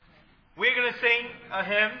to sing a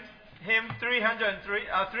hymn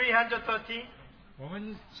 313. 我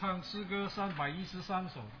们唱诗歌313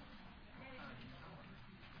首。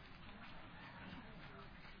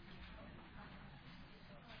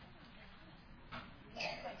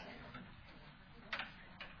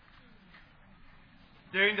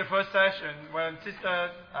During the first session, when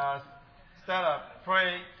Sister Stella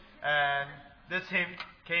prayed, and this hymn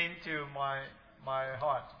came to my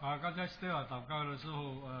heart. 刚才 Stella 祷告的时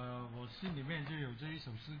候，我心里面就有这一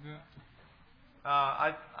首诗歌。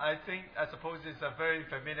I suppose it's a very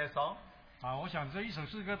familiar song. 我想这一首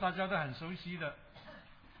诗歌大家都很熟悉的。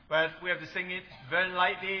But we have to sing it very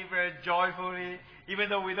lightly, very joyfully, even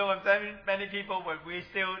though we don't have many people, but we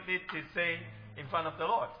still need to sing in front of the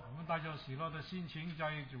Lord. 我们带着喜乐的心情，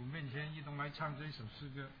在主面前一同来唱这一首诗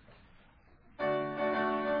歌。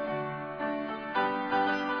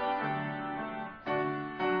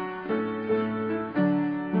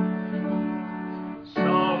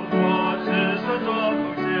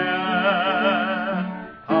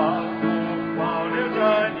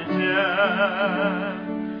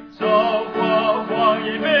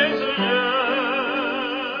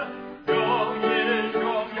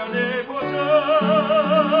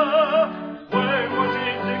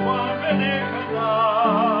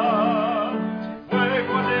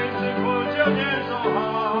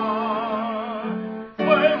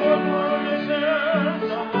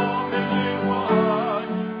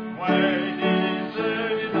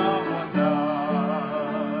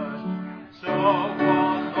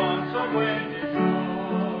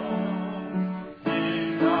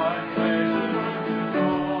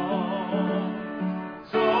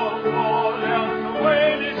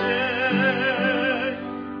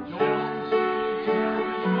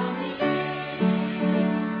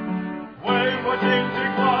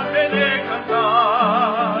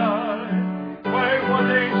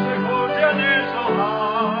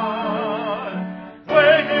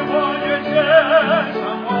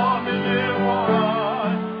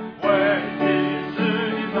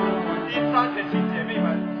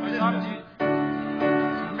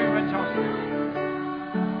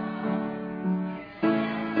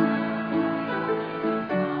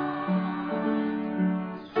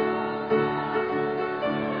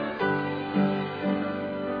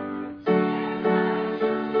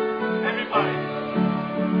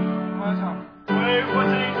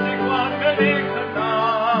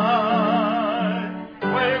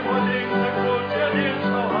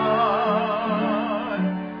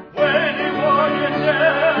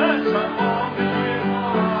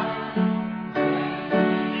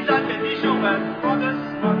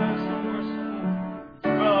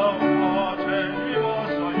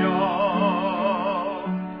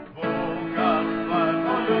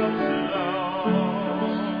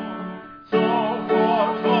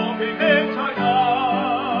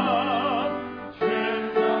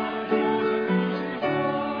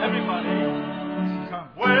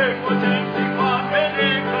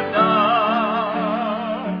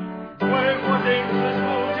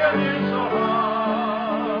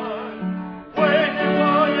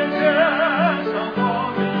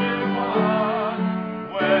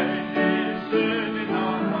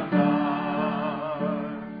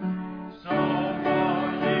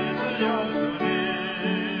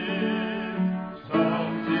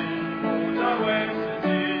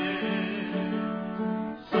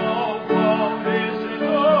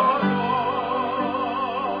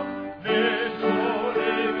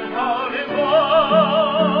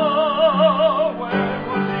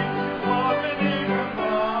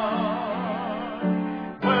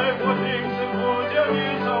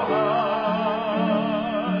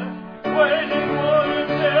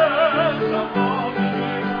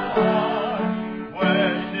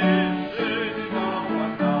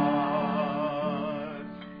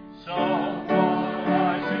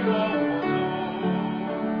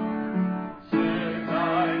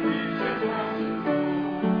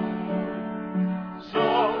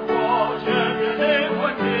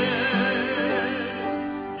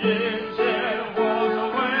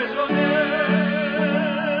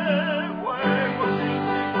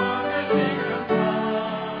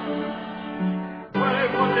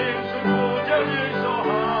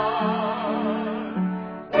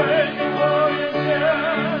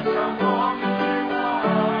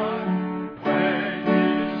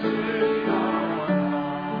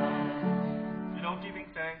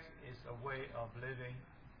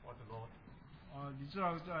你知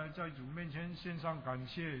道在主面前献上感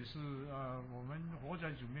谢是我们活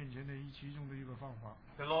在主面前的其中的一个方法。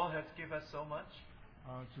The Lord has given us so much.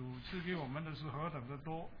 主赐给我们的是何等的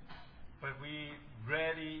多。But we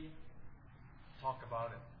rarely talk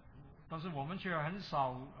about it. 但是我们却很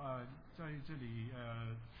少在这里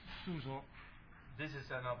诉说。This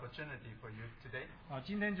is an opportunity for you today.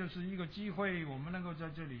 今天就是一个机会，我们能够在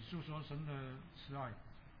这里诉说神的慈爱。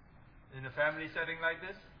In a family setting like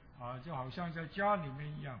this, 就好像在家里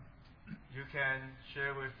面一样。You can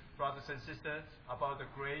share with brothers and sisters about the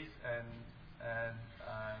grace and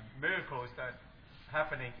miracles that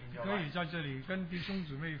happening in your 可以 life. 在这里跟弟兄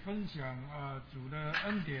姊妹分享主的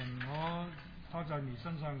恩典和他在你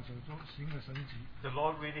身上所做行的神迹。The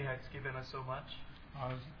Lord really has given us so much.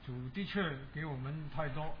 主的确给我们太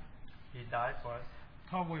多。He died for us.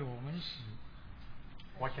 他为我们死。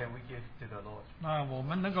What can we give to the Lord? 那我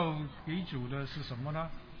们能够给主的是什么呢？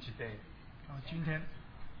 Today. 今天。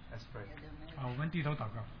Let's pray. 我们低头祷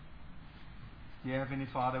告。Dear Heavenly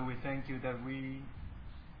Father, we thank you that we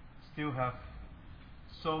still have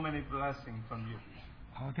so many blessings from you.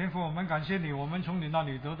 天父，我们感谢你，我们从你那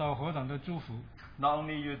里得到何等的祝福。Not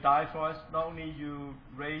only you died for us, not only you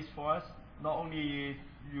raised for us, not only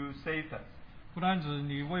you saved us. 不单止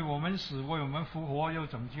你为我们死，为我们复活，又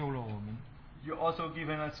拯救了我们。You also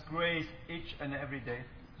given us grace each and every day.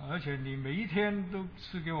 而且你每一天都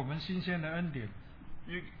赐给我们新鲜的恩典。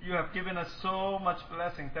You have given us so much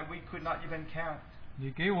blessings that we could not even count. 你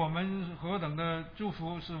给我们何等的祝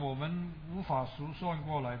福，是我们无法数算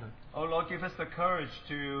过来的。Oh Lord, give us the courage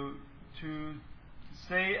to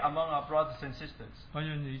say among our brothers and sisters. 但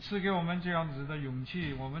愿你赐给我们这样子的勇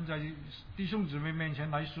气，我们在弟兄姊妹面前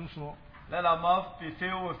来诉说。Let our mouth be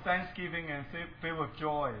filled with thanksgiving and filled with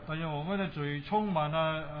joy. 但愿我们的嘴充满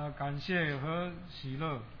了感谢和喜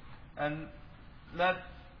乐。And let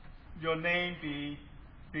your name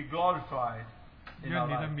be glorified in 愿 our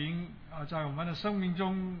你的 life. 名在我们的生命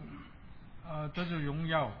中得着荣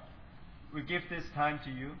耀。We give this time to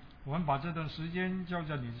you. 我们把这段时间交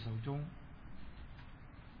在你的手中。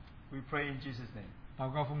We pray in Jesus' name. 祷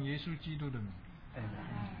告奉耶稣基督的名。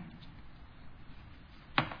Amen.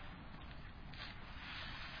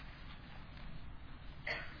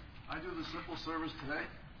 I do the simple service today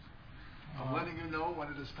of letting you know when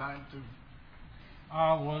it is time to.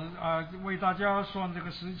 我为大家算这个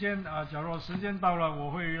时间假如时间到了，我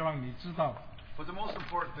会让你知道。But the most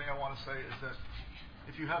important thing I want to say is that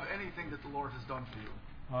if you have anything that the Lord has done for you.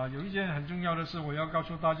 有一件很重要的事，我要告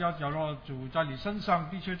诉大家，假如主在你身上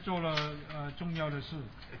的确做了重要的事。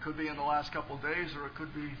It could be in the last couple of days, or it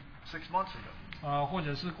could be 6 months ago. 或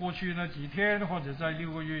者是过去那几天，或者在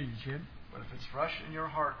6个月以前。But if it's fresh in your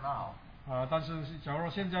heart now. 但是假如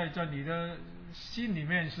现在在你的心里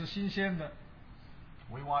面是新鲜的。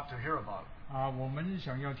We want to hear about it. 我们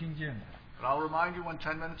想要听见的。But I'll remind you when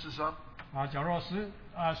 10 minutes is up. 假如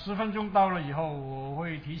10分钟到了以后，我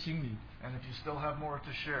会提醒你。And if you still have more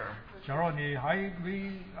to share. 假如你还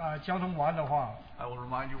没交通完的话。I will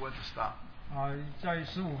remind you when to stop. 在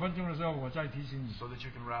15分钟的时候，我再提醒你。So that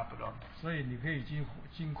you can wrap it up. 所以你可以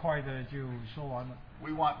尽快的就说完了。We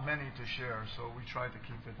want many to share, so we try to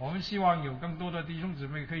keep it. 我们希望有更多的弟兄姊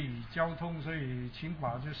妹可以交通，所以请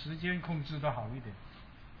把这时间控制得好一点。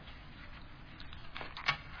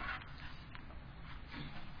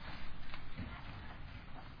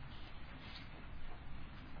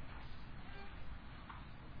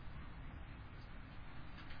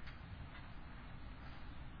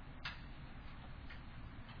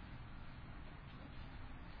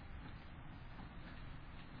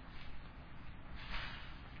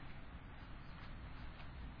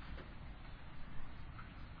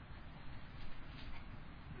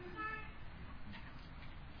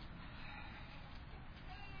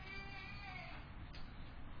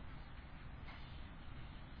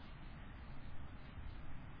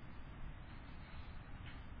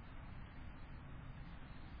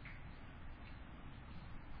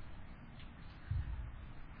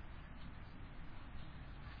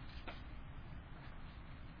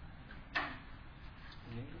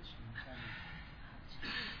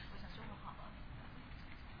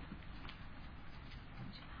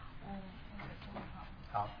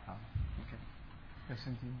好 ，OK， 在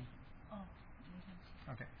圣经。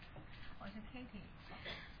OK。我是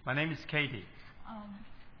Katie。My name is Katie.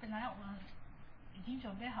 本来我已经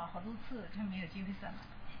准备好好多次，就没有机会上来。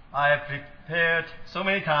I have prepared so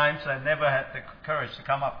many times, I never had the courage to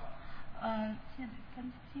come up.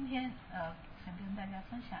 今天想跟大家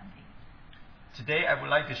分享一点。Today I would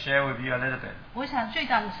like to share with you a little bit. 我想最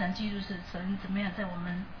大的神迹就是神怎么样在我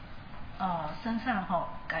们身上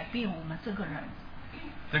改变我们这个人。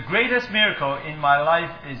The greatest miracle in my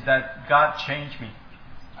life is that God changed me.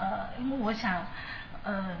 因为我想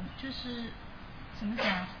就是怎么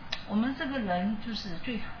讲，我们这个人就是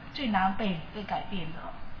最难被改变的。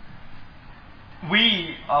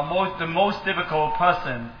We are the most difficult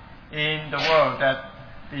person in the world that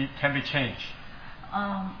it can be changed.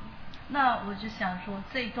 那我就想说，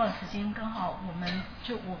这一段时间刚好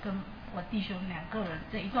我跟我弟兄两个人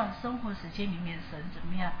这一段生活时间里面，神怎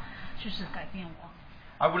么样就是改变我。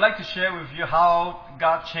I would like to share with you how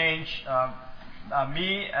God changed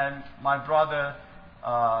me and my brother's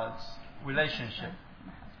relationship.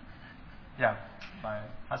 Yeah, my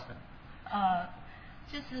husband.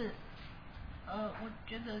 就是我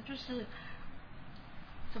觉得就是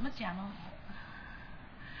怎么讲呢？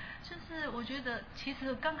就是我觉得其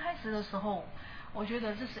实刚开始的时候，我觉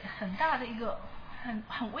得这是很大的一个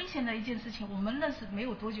很危险的一件事情。我们认识没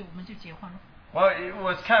有多久，我们就结婚了。Well, it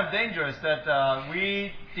was kind of dangerous that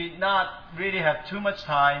we did not really have too much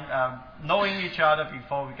time knowing each other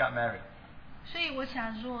before we got married. 所以我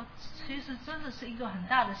想说，其实真的是一个很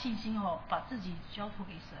大的信心哦，把自己交托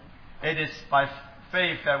给神。It is by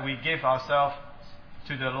faith that we give ourselves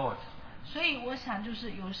to the Lord. 所以我想就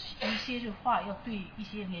是有一些的话要对一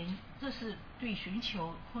些这是对寻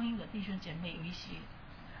求婚姻的弟兄姐妹有一些。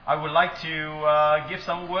I would like to give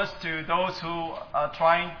some words to those who are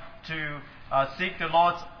trying to seek the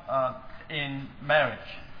Lord in marriage.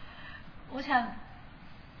 我想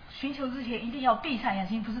寻求之前一定要闭上眼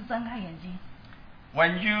睛，不是睁开眼睛。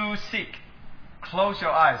When you seek, close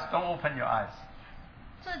your eyes. Don't open your eyes.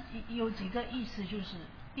 这有几个意思，就是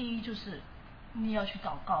第一就是你要去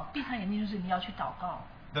祷告，闭上眼睛就是你要去祷告。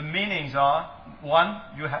The meanings are: 1,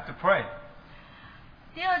 you have to pray.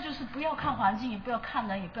 第二就是不要看环境，也不要看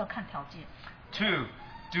人，也不要看条件。 2,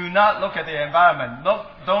 do not look at the environment.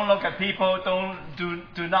 Don't look at people.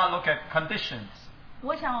 Do not look at conditions.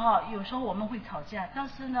 我想有时候我们会吵架，但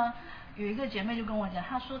是呢，有一个姐妹就跟我讲，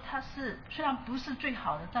她说她是虽然不是最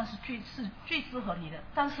好的，但是最适合你的，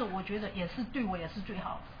但是我觉得也是对我也是最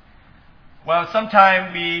好的。Well,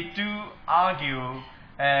 sometimes we do argue,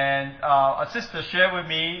 and a sister shared with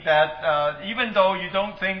me that even though you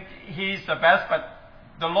don't think he's the best, but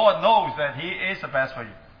the Lord knows that he is the best for you.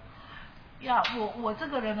 呀，我这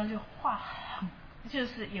个人呢，就话就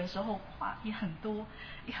是有时候话也很多，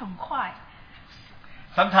也很快。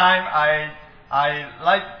Sometimes I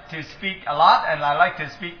like to speak a lot, and I like to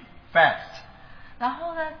speak fast. 然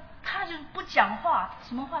后呢，他就不讲话，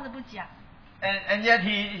什么话都不讲。And yet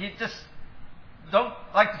he just don't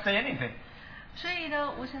like to say anything. 所以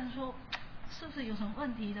呢，我想说，是不是有什么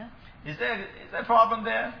问题呢？ Is there a problem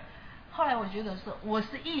there? 后来我觉得我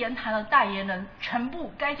是一言堂的代言人，全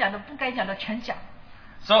部该讲的不该讲的全讲。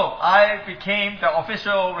So I became the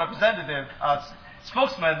official representative,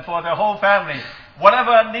 spokesman for the whole family.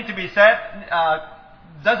 Whatever need to be said,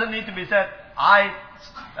 doesn't need to be said, I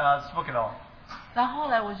spoke it all. 然后后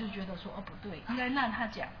来我就觉得说，不对，应该让他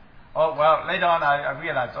讲。Oh, well, later on I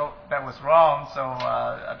realized, that was wrong, so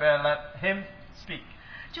I better let him speak.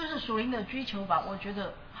 就是属灵的追求吧，我觉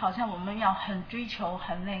得好像我们要很追求，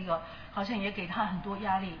很那个，好像也给他很多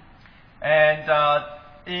压力。And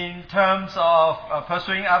in terms of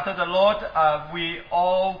pursuing after the Lord, we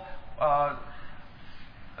all,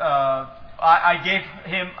 I gave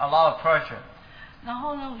him a lot of pressure. 然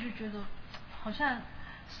后呢，我就觉得好像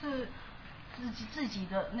是自己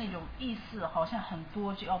的那种意识，好像很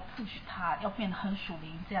多就要 push 他，要变得很属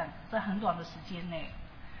灵，这样在很短的时间内。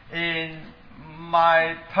In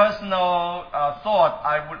my personal thought,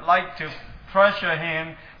 I would like to pressure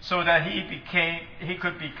him so that he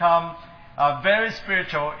could become very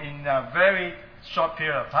spiritual in a very short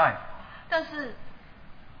period of time. 但是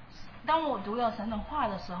当我读到神的话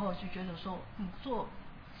的时候，就觉得说，做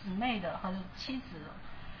姊妹的和妻子的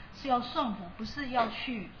是要顺服，不是要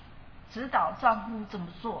去指导丈夫怎么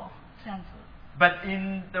做这样子。But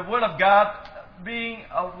in the Word of God, being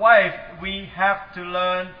a wife, we have to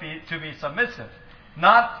learn to be submissive,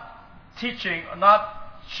 not teaching, not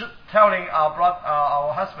telling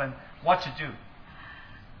our husband what to do.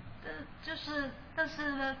 但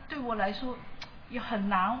是呢，对我来说也很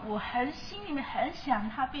难，我心里面很想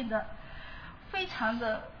他变得非常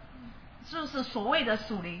的，就是所谓的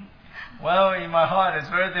属灵。Well, in my heart, it's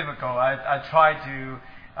very difficult. I try to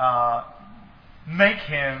make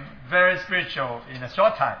him very spiritual in a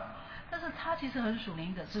short time. 但是他其实很属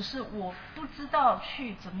灵的，只是我不知道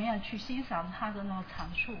去怎么样去欣赏他的那个长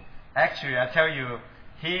处。Actually, I tell you,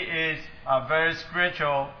 he is a very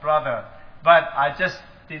spiritual brother, but I just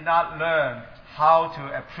did not learn how to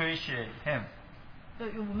appreciate him.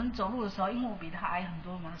 对，我们走路的时候，因为我比他矮很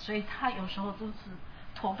多嘛，所以他有时候都是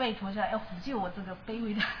驼背驼下来，要辅救我这个卑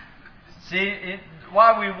微的。See,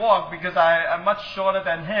 while we walk, because I'm much shorter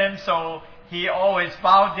than him, so he always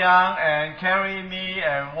bow down and carry me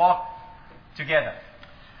and walk together.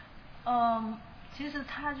 其实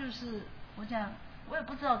他就是我也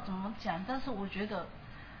不知道怎么讲，但是我觉得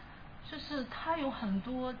就是他有很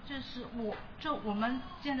多，就是我们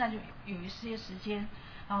现在就有一些时间，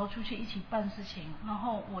然后出去一起办事情，然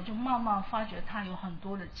后我就慢慢发觉他有很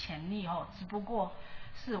多的潜力哦，只不过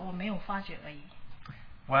是我没有发觉而已。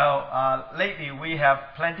Well, lately we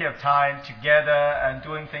have plenty of time together and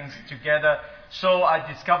doing things together, so I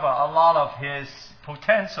discover a lot of his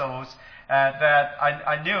potentials that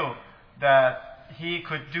I knew that he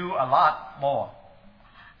could do a lot more.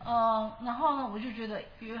 然后呢，我就觉得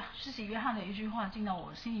施洗约翰的一句话进到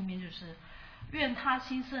我心里面，就是愿他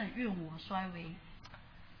兴盛，愿我衰微。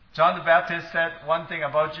John the Baptist said one thing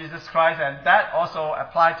about Jesus Christ, and that also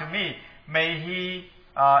applied to me. May he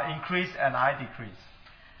increase and I decrease.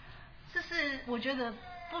 这是我觉得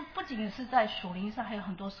不仅是在属灵上，还有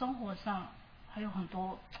很多生活上，还有很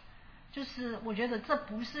多，就是我觉得这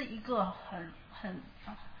不是一个很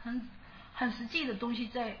实际的东西，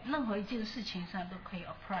在任何一件事情上都可以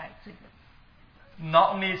apply 这个。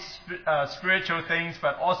Not only spiritual things,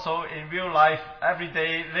 but also in real life,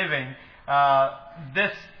 everyday living,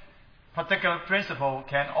 this particular principle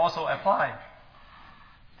can also apply.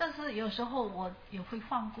 但是有时候我也会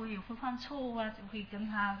犯规，也会犯错误啊，就会跟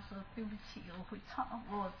他说对不起，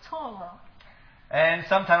我错了。And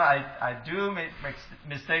sometimes I do make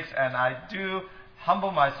mistakes, and I do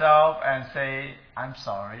humble myself and say, I'm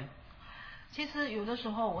sorry. 其实有的时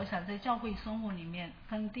候，我想在教会生活里面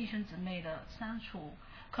跟弟兄姊妹的相处，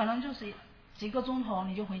可能就是几个钟头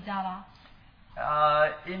你就回家了。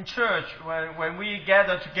In church, when we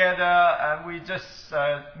gather together and we just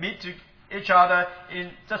meet each other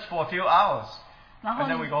in just for a few hours, 然后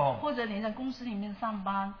and then we go home. 或者你在公司里面上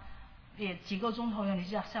班，也几个钟头你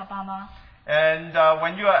就要下班啦。And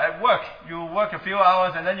when you are at work, you work a few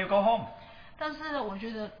hours and then you go home. 但是我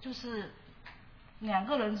觉得就是两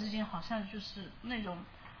个人之间好像就是那种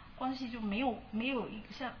关系就没有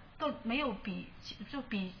像更没有比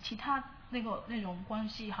其他那种关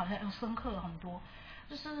系好像要深刻很多，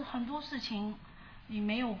就是很多事情你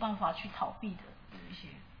没有办法去逃避的有一些。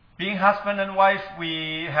Being husband and wife,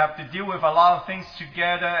 we have to deal with a lot of things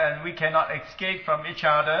together, and we cannot escape from each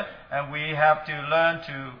other, and we have to learn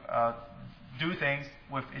to do things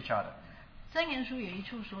with each other. 箴言书有一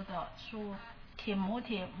处说铁磨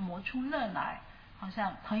铁磨出刃来，好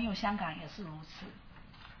像朋友相感也是如此。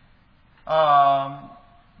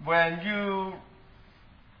When you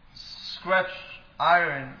scratch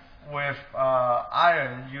iron with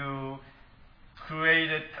iron, you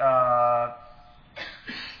created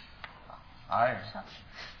iron.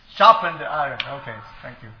 Sharpen the iron. Okay,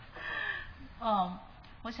 thank you.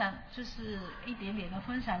 我想就是一点点的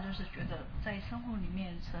分享，就是觉得在生活里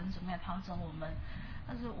面神怎么样调整我们，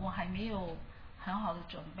但是我还没有很好的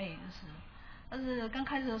准备，但是刚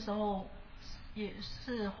开始的时候也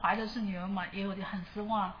是怀的是女儿嘛，也有点很失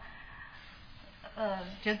望，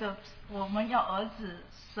觉得我们要儿子，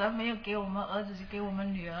神没有给我们儿子，就给我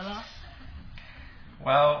们女儿了。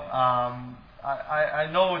Well, I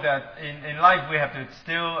know that in life we have to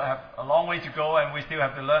still have a long way to go, and we still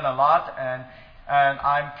have to learn a lot. And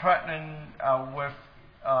I'm pregnant with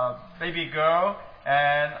a baby girl,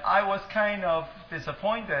 and I was kind of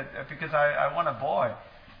disappointed because I want a boy.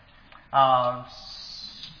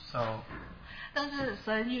 So. 但是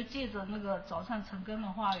神又借着那个早上晨更的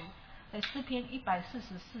话语，在诗篇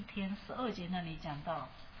144篇12节那里讲到。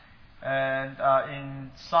And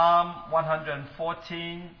in Psalm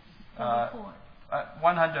 114,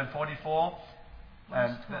 144,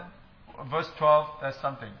 and verse 12, there's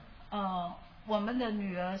something. 我们的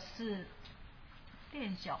女儿是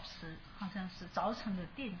垫脚石，好像是早晨的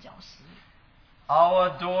垫脚石。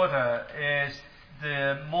Our daughter is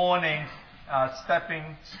the morning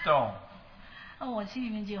stepping stone. 我心里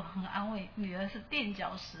面就很安慰，女儿是垫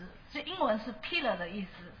脚石，这英文是 pillar 的意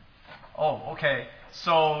思。Oh, okay.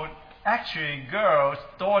 So actually,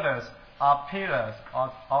 daughters are pillars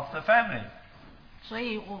of the family. 所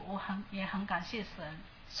以我也很感谢神。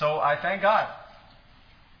So I thank God.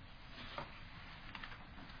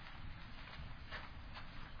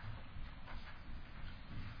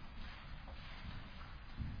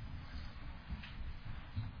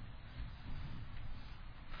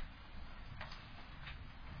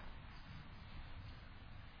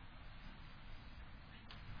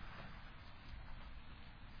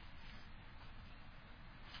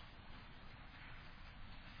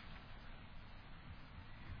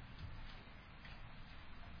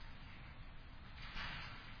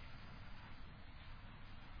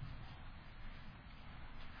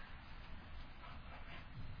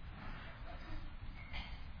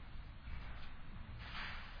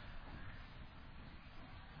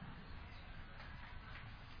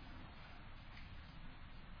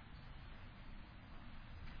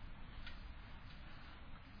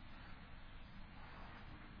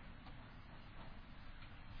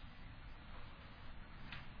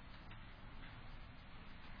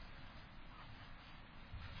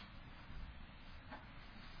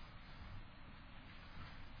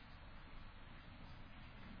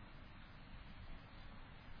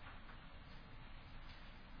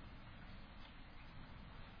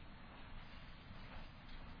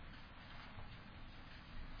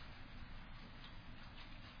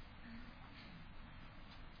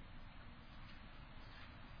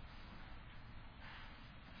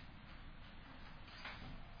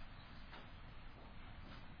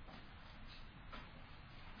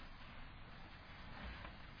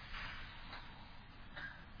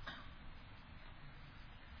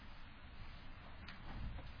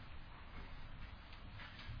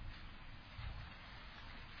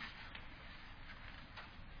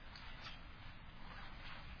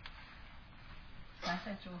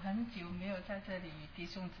 谢主，很久没有在这里与弟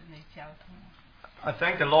兄姊妹交通。 I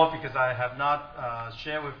thank the Lord because I have not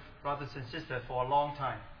shared with brothers and sisters for a long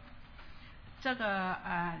time. 这个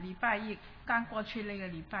礼拜一刚过去那个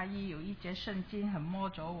礼拜一，有一节圣经很摸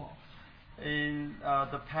着我。 In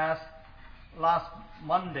last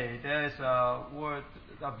Monday, there is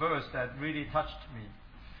a verse that really touched me.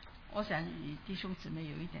 我想与弟兄姊妹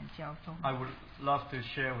有一点交通。 I would love to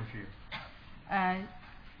share with you.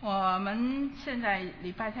 我们现在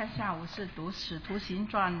礼拜天下午是读《使徒行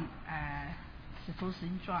传》，使徒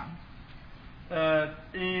行传。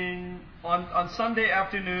 On Sunday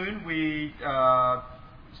afternoon, we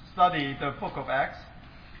study the book of Acts.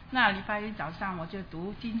 那礼拜一早上我就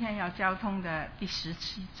读今天要交通的第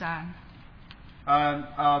17章。 And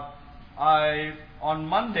on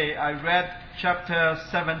Monday I read chapter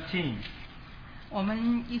 17. 我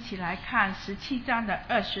们一起来看17章的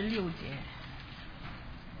26节。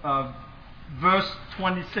 Verse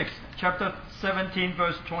 26. Chapter 17,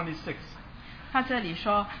 verse 26. 他这里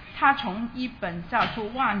说，他从一本造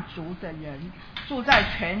出万族的人，住在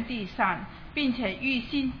全地上，并且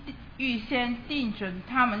预先定准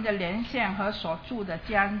他们的年限和所住的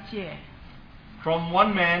疆界。 From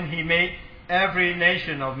one man he made every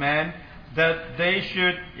nation of man, that they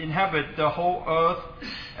should inhabit the whole earth,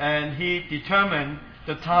 and he determined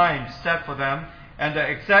the time set for them and the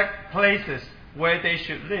exact places where they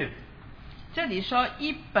should live. 这里说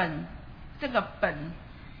一本，这个本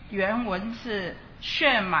原文是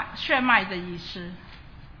血脉的意思。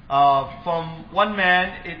 From one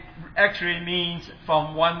man, it actually means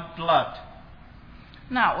from one blood.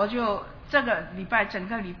 那我就这个礼拜整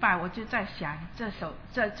个礼拜我就在想这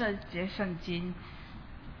节圣经。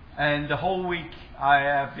 And the whole week I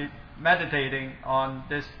have been meditating on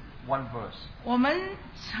this one verse. 我们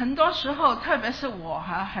很多时候，特别是我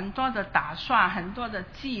很多的打算，很多的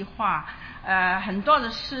计划，很多的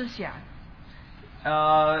思想。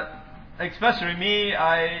 Especially me,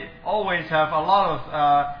 I always have a lot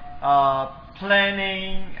of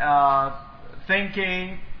planning,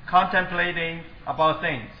 thinking, contemplating about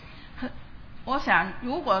things. 我想，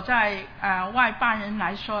如果在外邦人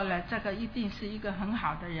来说呢，这个一定是一个很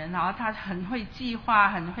好的人，然后他很会计划，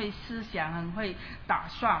很会思想，很会打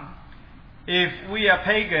算。 If we are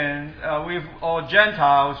pagans, or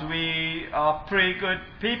Gentiles, we are pretty good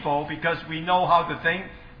people because we know how to think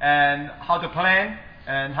and how to plan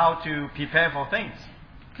and how to prepare for things.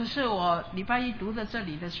 可是我礼拜一读到这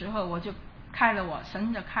里的时候，神就开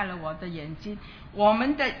了我的眼睛，我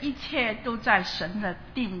们的一切都在神的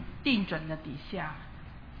定准的底下。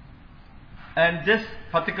 And this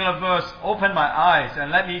particular verse opened my eyes and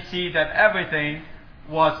let me see that everything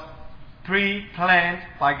was pre-planned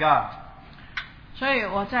by God. 所以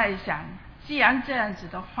我在想，既然这样子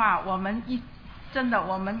的话，我们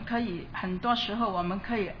可以很多时候我们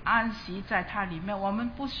可以安息在它里面，我们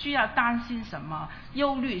不需要担心什么，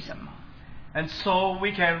忧虑什么。 And so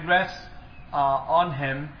we can rest on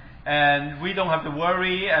Him, and we don't have to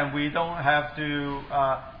worry, and we don't have to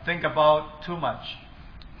think about too much.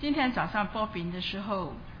 今天早上播饼的时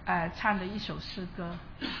候，唱了一首诗歌。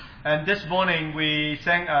 And this morning we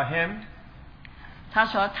sang a hymn. 他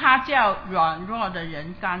说：“他叫软弱的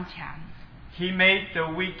人刚强， He made the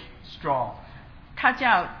weak strong. 他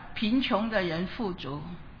叫贫穷的人富足。”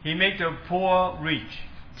 He made the poor rich.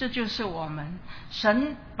 这就是我们，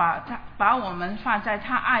神把我们放在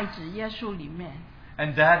他爱子耶稣里面。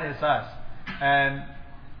 And that is us. And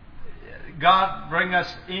God bring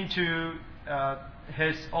us into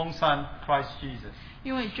His own Son, Christ Jesus.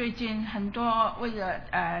 因为最近很多为了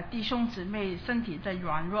弟兄姊妹身体的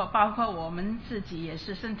软弱，包括我们自己也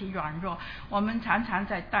是身体软弱，我们常常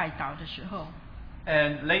在代祷的时候。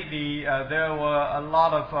 And lately, there were a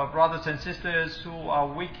lot of brothers and sisters who are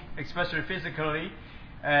weak, especially physically,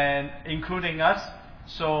 and including us.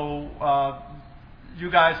 So you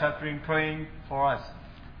guys have been praying for us.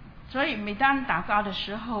 所以每当祷告的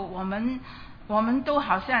时候，我们都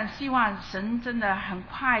好像希望神真的很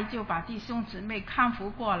快就把弟兄姊妹康复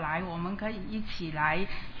过来，我们可以一起来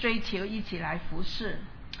追求，一起来服侍。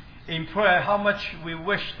 In prayer, how much we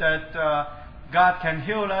wish that God can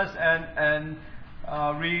heal us and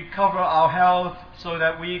recover our health so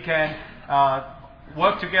that we can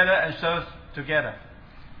work together and serve together.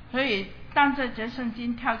 所以当这节圣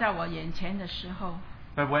经跳在我眼前的时候，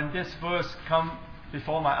 But when this verse come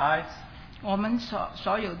before my eyes, 我们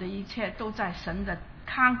所有的一切都在神的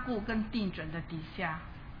看顾跟定准的底下。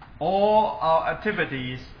 all our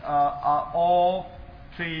activities are all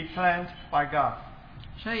pre-planned by God,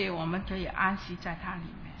 所以我们可以安息在它里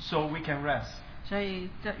面。 so we can rest. 所以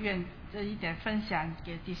愿这一点分享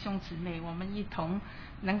给弟兄姊妹，我们一同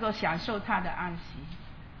能够享受他的安息。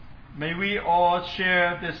May we all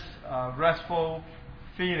share this restful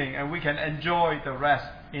feeling, and we can enjoy the rest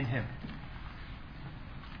in Him.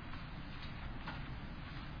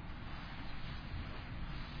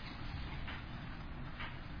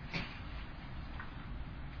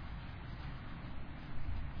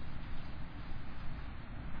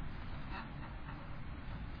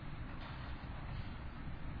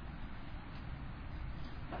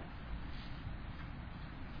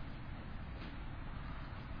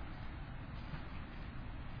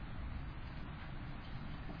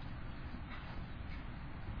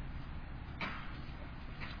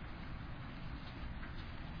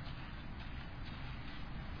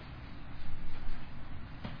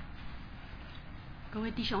 各位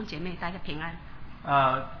弟兄姐妹，大家平安。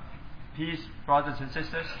Peace, brothers and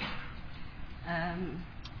sisters.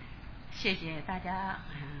 谢谢大家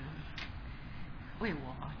为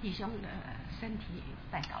我弟兄的身体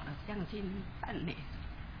代祷了将近半年。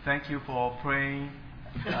Thank you for praying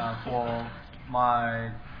for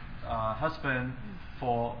my husband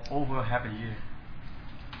for over half a year.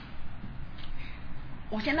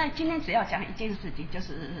 我今天只要讲一件事情，就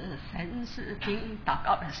是神是听祷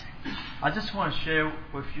告的神。I just want to share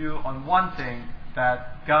with you on one thing,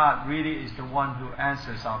 that God really is the one who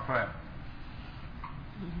answers our prayer.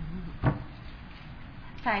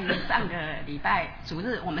 在上个礼拜主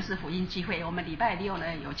日，我们是福音聚会，我们礼拜六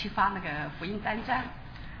呢有去发那个福音单张。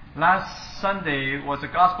Last Sunday was a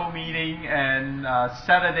gospel meeting, and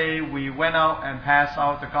Saturday we went out and passed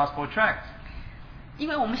out the gospel tract. 因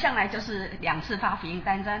为我们向来就是2次发福音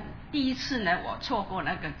单张，第一次呢我错过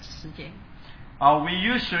那个时间。We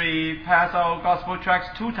usually pass out gospel tracts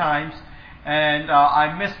 2 times, and I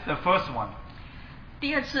missed the first one.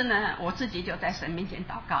 第二次呢，我自己就在神面前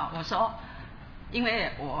祷告，我说，因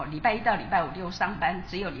为我礼拜1到礼拜5六上班，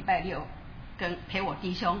只有礼拜6跟陪我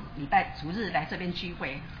弟兄礼拜主日来这边聚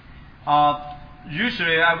会。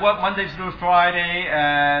Usually I work Monday through Friday,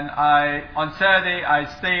 and on Saturday I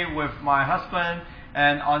stay with my husband,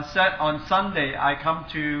 and on Sunday I come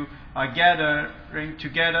to gathering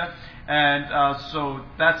together, and so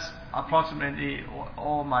that's approximately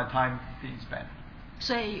all my time being spent.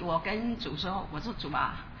 所以我跟主说，我说主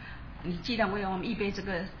啊，你既然为我们预备这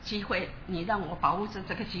个机会，你让我把握着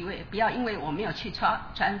这个机会，不要因为我没有去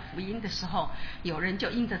传福音的时候，有人就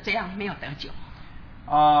因着这样没有得救。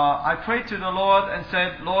I prayed to the Lord and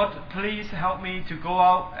said, Lord, please help me to go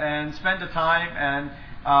out and spend the time and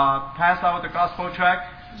pass out the gospel tract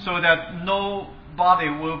so that nobody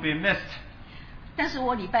will be missed. 但是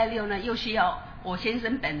我礼拜6呢，又需要我先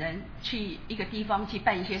生本人去一个地方去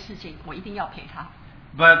办一些事情，我一定要陪他。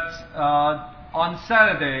But on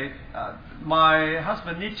Saturday, my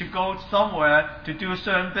husband needs to go somewhere to do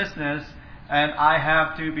certain business, and I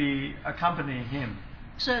have to be accompanying him.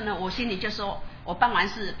 所以呢，我心里就说，我办完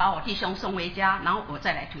事把我弟兄送回家，然后我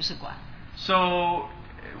再来图书馆。So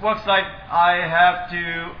it works like I had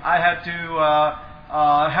to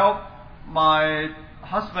help my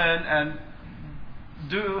husband and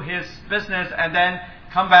do his business, and then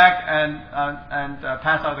come back and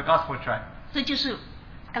pass out the gospel tract. 这就是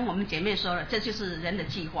跟我们姐妹说了，这就是人的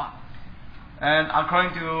计划。And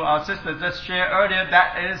according to our sister just shared earlier,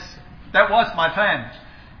 that was my plan.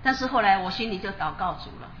 但是后来我心里就祷告主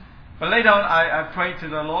了。But later on, I prayed to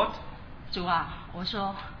the Lord. 主啊，我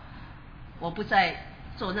说我不再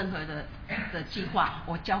做任何的计划，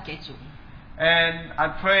我交给主。And I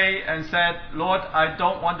prayed and said, Lord, I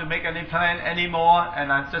don't want to make any plan anymore,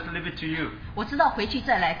 and I just leave it to you. 我知道回去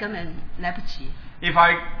再来根本来不及。If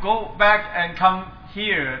I go back and come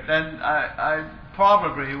here, then I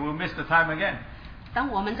probably will miss the time again. 当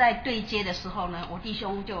我们在对接的时候呢，我弟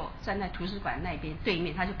兄就站在图书馆那边对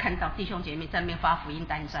面，他就看到弟兄姐妹在那边发福音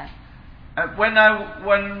单张。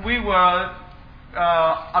When we were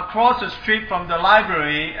across the street from the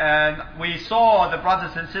library, and we saw the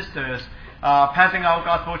brothers and sisters passing out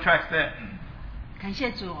gospel tracts there. 感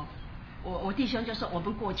谢主，我弟兄就说我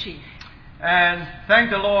们过去。And thank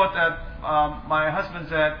the Lord that my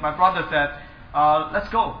brother said, let's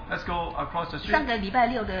go across the street. 上个礼拜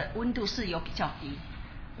6的温度是有比较低。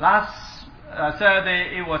Last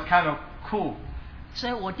Saturday it was kind of cool. 所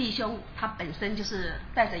以我弟兄他本身就是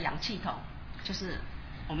带着氧气筒，就是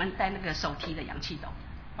我们带那个手提的氧气筒。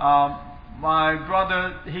My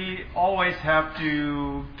brother, he always have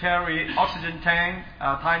to carry oxygen tank,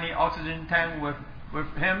 a tiny oxygen tank with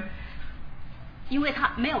him. 因为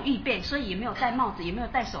他没有预备，所以也没有戴帽子，也没有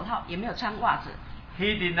戴手套，也没有穿袜子。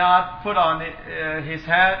He did not put on his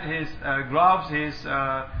hat, his gloves, his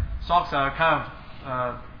socks are kind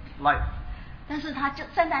of light. 但是他就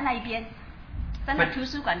站在那一边，站在图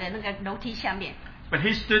书馆的那个楼梯下面。But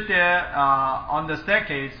he stood there on the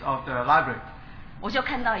staircase of the library. 我就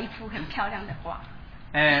看到一幅很漂亮的画。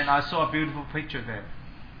And I saw a beautiful picture there.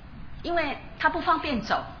 因为他不方便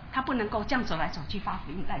走，他不能够这样走来走去发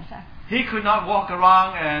福音单上。He could not walk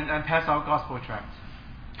around and pass out gospel tracts.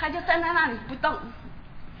 他就站在那里不动。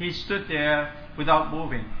He stood there without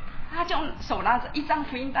moving. 他就手拿着一张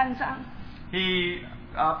福音单张。He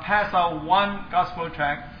passed out one gospel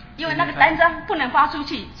tract. 因为那个单张不能发出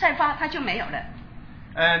去，再发他就没有了。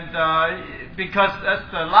And because that's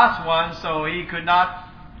the last one, so he could not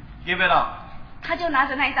give it up. 他就拿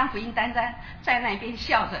着那一张福音单张，在那边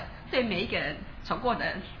笑着，对每一个人走过的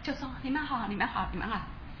人就说：“你们好，你们好，你们好。”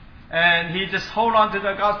 And he just hold on to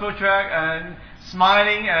the gospel tract and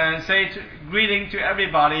smiling and greeting to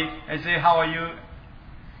everybody and say, "How are you?"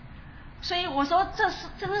 所以我说，这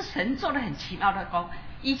是神做的很奇妙的工。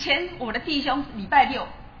以前我的弟兄礼拜六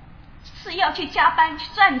是要去加班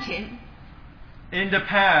去赚钱。In the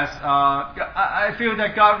past, I feel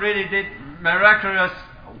that God really did miraculous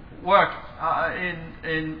work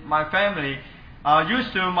in my family.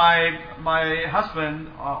 Used to my husband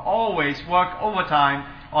always work overtime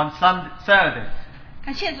on Saturdays.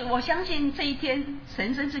 感谢主，我相信这一天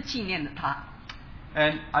神真是纪念了他。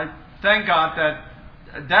And I thank God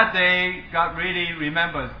that day God really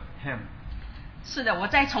remembered him. 是的，我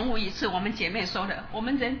再重复一次，我们姐妹说的，我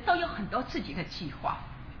们人都有很多自己的计划。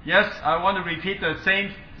Yes, I want to repeat the same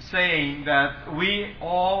saying that we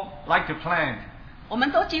all like to plan. 我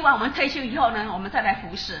们都希望我们退休以后呢，我们再来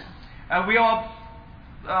服侍。And we all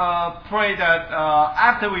pray that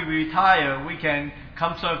after we retire, we can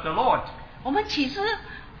come serve the Lord. 我们其实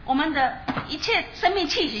我们的一切生命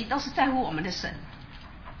气息都是在乎我们的神。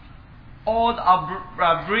All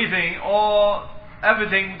our breathing,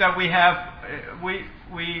 everything that we have,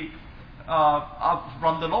 we are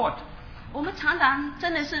from the Lord. 我们常常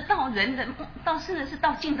真的是甚至是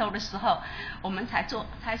到尽头的时候，我们才说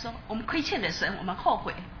我们亏欠了神，我们后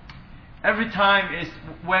悔。Every time is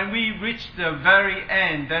when we reach the very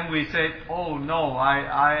end, then we say, "Oh no,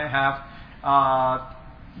 I have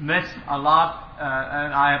missed a lot,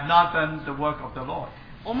 and I have not done the work of the Lord."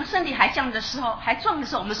 我们身体还壮的时候，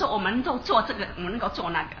我们说我们能够做这个，我们能够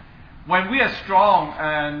做那个。When we are strong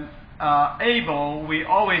and able, we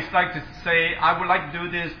always like to say, "I would like to do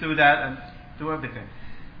this, do that, and do everything."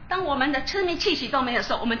 当我们的生命气息都没有的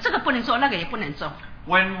时候，我们这个不能做，那个也不能做。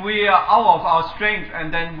When we are out of our strength,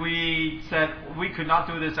 and then we said we could not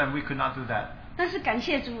do this and we could not do that. 但是感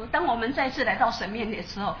谢主，当我们再次来到神面前的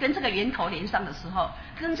时候，跟这个源头连上的时候，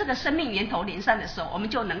跟这个生命源头连上的时候，我们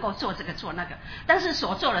就能够做这个做那个。但是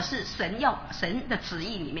所做的是神的旨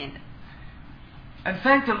意里面的。And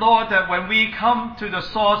thank the Lord that when we come to the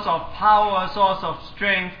source of power, source of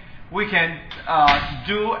strength, we can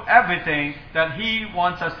do everything that He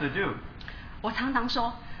wants us to do. 我常常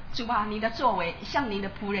说，主啊，你的作为向你的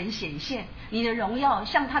仆人显现，你的荣耀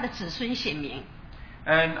向他的子孙显明。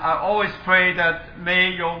And I always pray that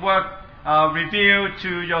may your work reveal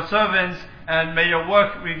to your servants, and may your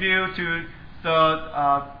work reveal to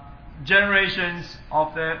the generations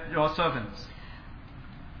of your servants.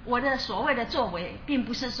 我的所谓的作为，并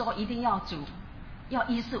不是说一定要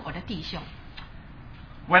医治我的弟兄。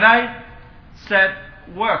When I said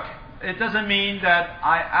work, it doesn't mean that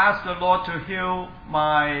I ask the Lord to heal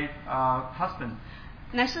my husband.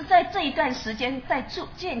 乃是在这一段时间，在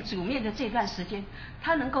见主面的这段时间，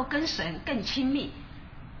他能够跟神更亲密。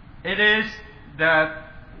It is that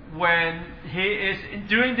when he is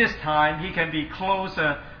during this time, he can be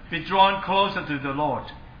drawn closer to the Lord.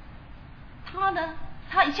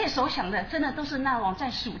 他一切所想的，真的都是那种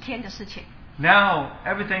在属天的事情。Now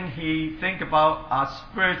everything he think about are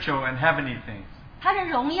spiritual and heavenly things. 他的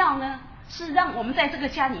荣耀呢，是让我们在这个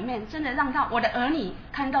家里面，真的让到我的儿女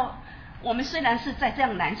看到。我们虽然是在这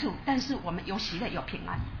样难处，但是我们有喜乐，有平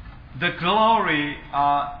安。The glory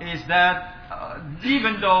is that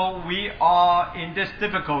even though we are in this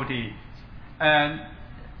difficulty, and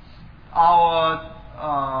our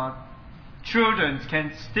children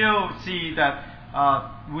can still see that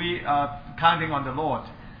we are counting on the Lord.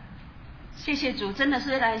 谢谢主，真的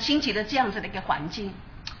是来兴起了这样子的一个环境。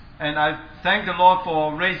And I thank the Lord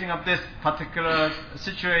for raising up this particular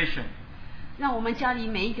situation. 让我们家里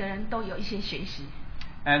每一个人都有一些学习。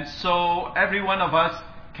And so every one of us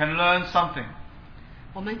can learn something.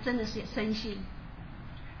 我们真的是深信。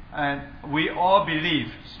And we all believe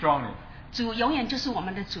strongly. 主永远就是我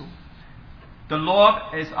们的主。The Lord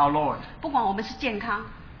is our Lord. 不管我们是健康。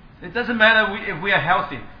It doesn't matter if we are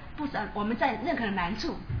healthy. 不管我们在任何难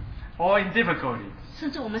处。Or in difficulty.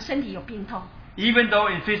 甚至我们身体有病痛。even though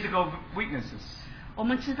in physical weaknesses. 我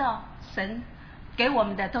们知道神给我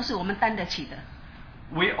们的都是我们担得起的。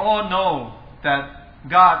We all know that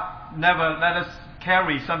God never let us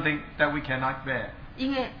carry something that we cannot bear.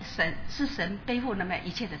 因为神背负了每一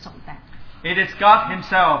切的重担。It is God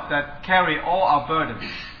Himself that carry all our burdens.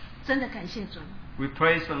 真的感谢主。We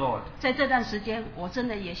praise the Lord. 在这段时间，我真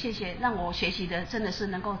的也谢谢，让我学习的真的是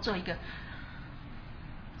能够做一个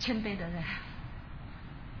谦卑的人。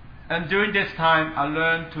And during this time, I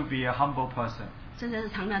learned to be a humble person 真的是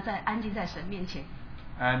常常安静在神面前。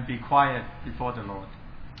and be quiet before the Lord.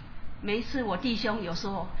 每一次我弟兄有时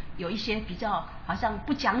候有一些比较好像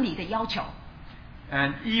不讲理的要求，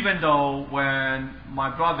 And even though when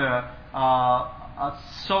my brother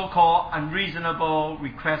so-called unreasonable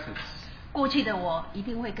requests, 过去的我一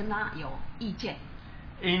定会跟他有意见，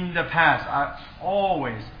 in the past I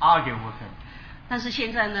always argue with him. 但是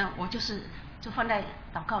现在呢，我就放在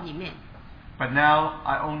祷告里面。But now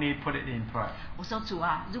I only put it in prayer. 我说主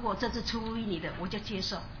啊，如果这是出于你的，我就接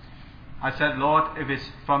受； I said, Lord, if it's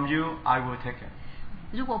from you, I will take it.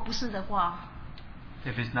 如果不是的话，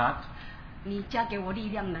 If it's not, 你加给我力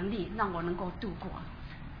量、能力，让我能够度过，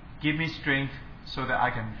 give me strength so that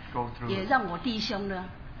I can go through 也 it. 让我弟兄呢，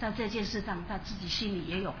在这件事上他自己心里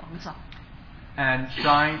也有光照， And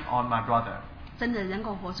shine on my brother 真的能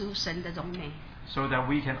够活出神的荣美。 so that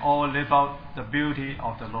we can all live out the beauty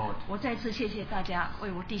of the Lord. 我再次谢谢大家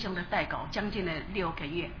为我弟兄的代祷，将近了6个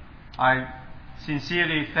月。 I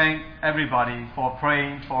sincerely thank everybody for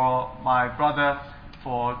praying for my brother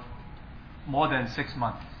for more than 6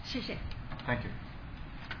 months. 谢谢。 Thank you.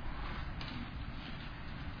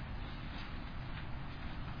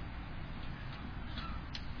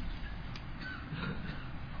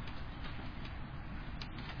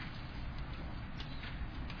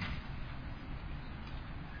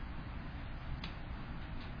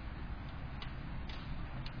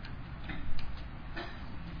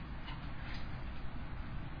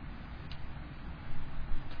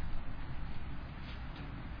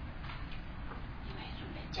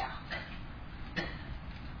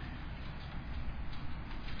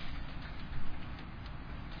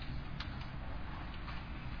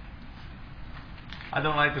 I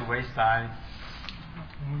don't like to waste time.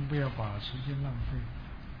 我们不要把时间浪费。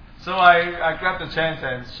 So I grabbed the chance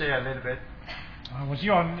and share a little bit. 我希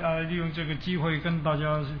望利用这个机会跟大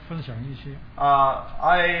家分享一些。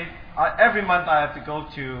Every month I have to go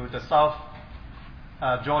to the South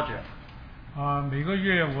Georgia. 每个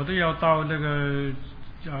月我都要到那个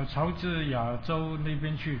乔治亚州那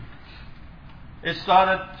边去。 It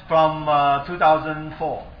started from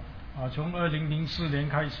 2004. 从2004年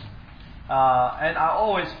开始。 And I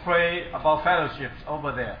always pray about fellowships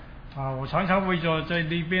over there. 我常常为着在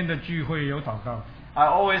那边的聚会有祷告。 I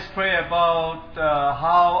always pray about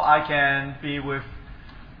how I can be with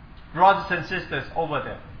brothers and sisters over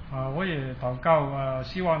there. 我也祷告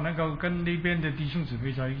希望能够跟那边的弟兄姊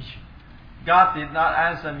妹在一起。 God did not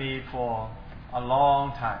answer me for a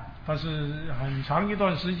long time. 但是很长一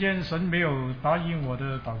段时间，神没有答应我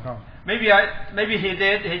的祷告。 Maybe He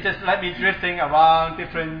did. He just let me drifting around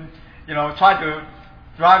different, try to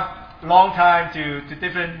drive long time to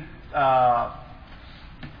different.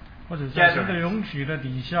 或者在神的容许的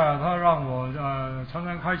底下，他让我常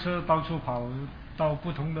常开车到处跑，到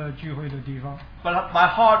不同的聚会的地方。 But my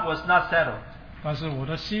heart was not settled. 但是我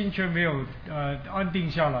的心却没有安定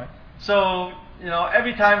下来。 So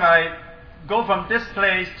every time I go from this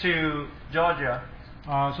place to Georgia.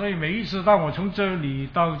 所以每一次当我从这里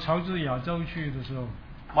到乔治亚州去的时候，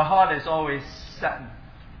 my heart is always saddened.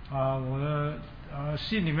 我的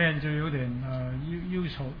心里面就有点忧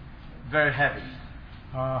愁。 Very heavy.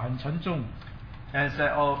 很沉重。 And say,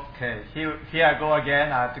 okay, here I go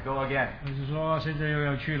again. I have to go again. 就是说现在又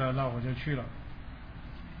要去了，那我就去了。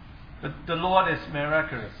 But the Lord is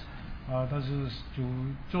miraculous. 但是主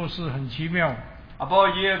做事很奇妙。 About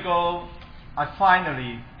a year ago, I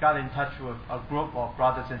finally got in touch with a group of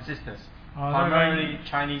brothers and sisters, primarily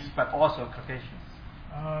Chinese, but also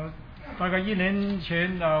Caucasians. 大概1年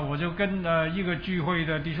前，我就跟一个聚会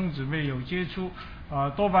的弟兄姊妹有接触，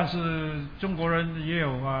多半是中国人，也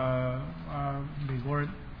有美国人。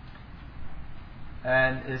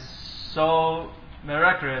And it's so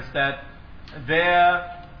miraculous that their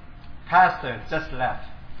pastor just left.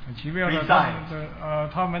 很奇妙的，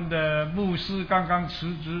他们的牧师刚刚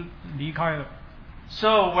辞职离开了。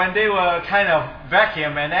 So when they were kind of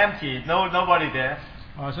vacuum and empty, nobody there.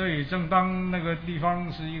 所以正当那个地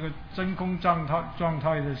方是一个真空状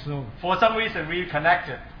态的时候， For some reason we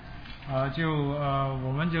connected.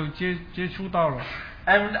 我们就接触到了。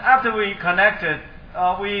 And after we connected,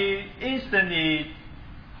 we instantly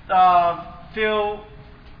feel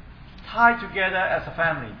tied together as a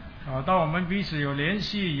family. 当我们彼此有联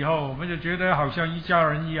系以后，我们就觉得好像一家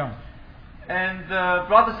人一样。And the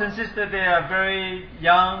brothers and sisters, they are very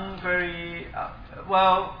young, very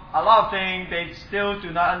well. A lot of things they still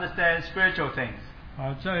do not understand spiritual things.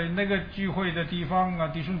 在那个聚会的地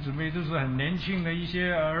方弟兄姊妹都是很年轻的一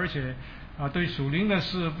些，而且对属灵的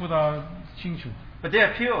事不大清楚。But they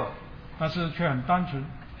are pure. 但是却很单纯。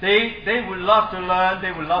They would love to learn.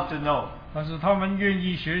 They would love to know. 但是他们愿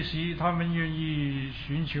意学习，他们愿意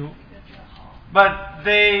寻求。But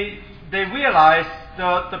they realize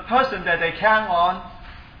the person that they count on,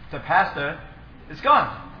 the pastor, is gone.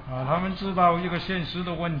 他们知道一个现实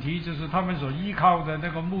的问题，就是他们所依靠的那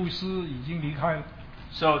个牧师已经离开了。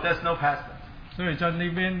So there's no pastor. 所以在那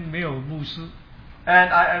边没有牧师。And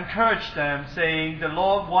I encourage them, saying the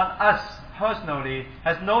Lord wants us personally,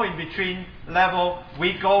 has no in-between level.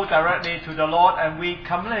 We go directly to the Lord and we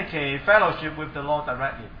communicate, fellowship with the Lord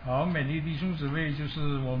directly. 好，美丽弟兄姊妹，就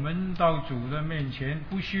是我们到主的面前，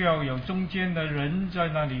不需要有中间的人在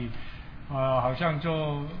那里，好像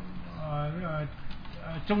做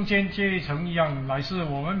中间阶层一样，乃是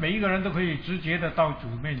我们每一个人都可以直接的到主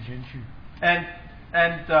面前去。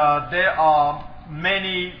And there are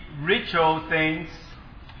many ritual things.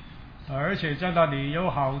 而且在那里有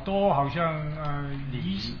好多好像礼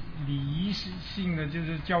仪性的，就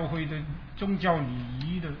是教会的宗教礼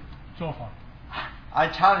仪的做法。I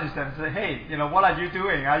challenge them, say, hey, what are you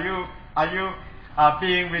doing? Are you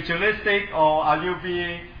being ritualistic, or are you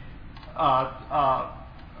being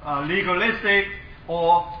legalistic,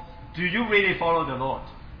 or do you really follow the Lord?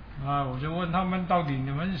 我就问他们，到底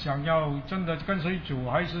你们想要真的跟随主，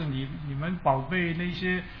还是你们宝贝那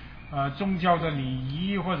些宗教的礼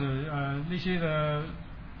仪，或者那些的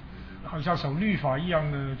好像守律法一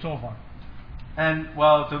样的做法。And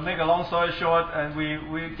well, to make a long story short, and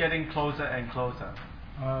we're getting closer and closer.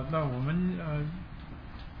 那我们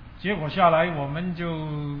结果下来，我们就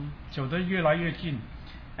走得越来越近。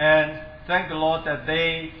And thank the Lord that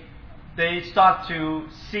they start to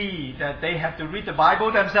see that they have to read the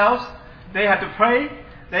Bible themselves, they have to pray,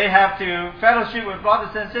 they have to fellowship with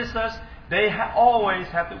brothers and sisters, they always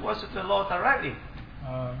have to worship the Lord directly.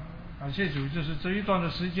 感谢主，就是这一段的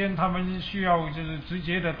时间，他们需要就是直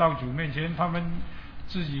接的到主面前，他们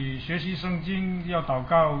自己学习圣经，要祷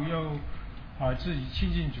告，要自己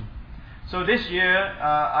亲近主。So this year,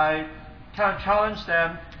 I kind of challenge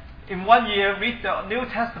them, in 1 year, read the New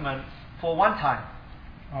Testament for one time.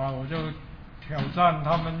 我就挑战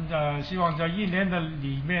他们，希望在1年的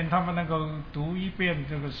里面，他们能够读一遍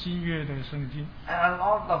这个新约的圣经。And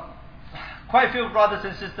quite a few brothers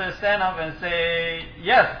and sisters stand up and say,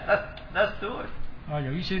 yes, let's do it.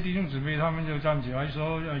 有一些弟兄姊妹，他们就站起来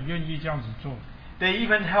说，愿意这样子做。They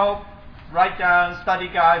even help write down study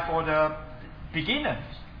guide for the beginners.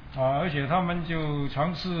 而且他们就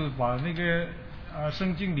尝试把那个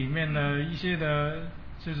圣经里面的一些的，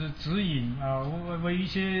就是指引为一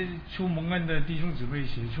些初蒙恩的弟兄姊妹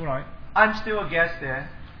写出来。I'm still a guest there.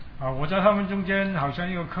 我在他们中间好像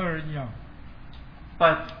一个客人一样。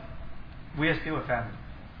But we are still a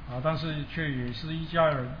family. 但是却也是一家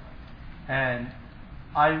人。And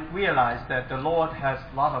I realize that the Lord has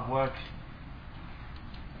a lot of work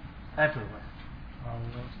everywhere. 我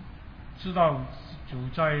知道主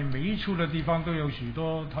在每一处的地方都有许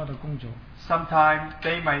多他的工作。Sometimes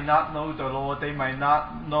they might not know the Lord, they might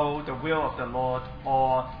not know the will of the Lord,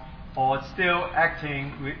 or still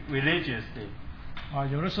acting religiously.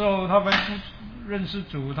 有的时候他们不认识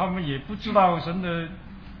主，他们也不知道神的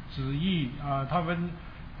旨意他们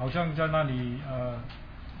好像在那里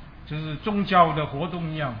就是宗教的活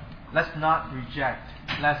动一样。Let's not reject.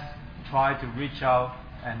 Let's try to reach out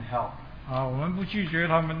and help. 我们不拒绝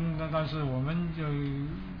他们，但是我们就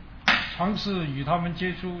尝试与他们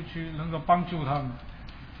接触，去能够帮助他们。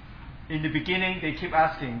In the beginning, they keep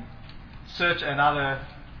asking, search another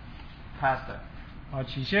pastor.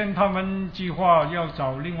 起先他们计划要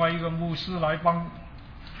找另外一个牧师来帮。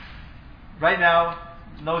Right now,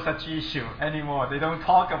 no such issue anymore. They don't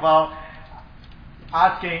talk about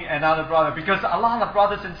asking another brother because a lot of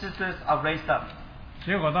brothers and sisters are raised up.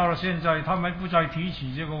 结果到了现在，他们不再提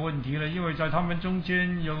起这个问题了，因为在他们中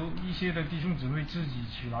间有一些的弟兄姊妹自己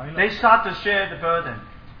起来了。They start to share the burden.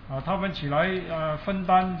 他们起来分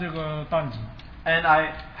担这个担子。And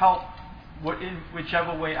I help in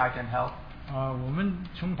whichever way I can help. 我们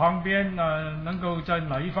从旁边能够在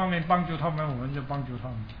哪一方面帮助他们，我们就帮助他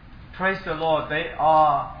们。Praise the Lord, they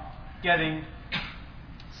are getting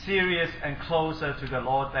serious and closer to the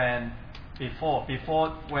Lord than before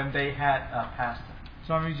when they had a pastor.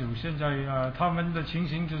 赞美主，现在他们的情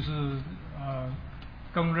形就是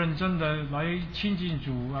更认真的来亲近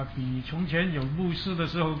主啊，比从前有牧师的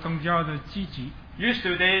时候更加的积极。Used to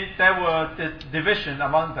there were division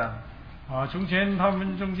among them. 啊，从前他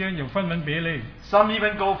们中间有分门别类。Some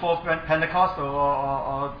even go for Pentecostal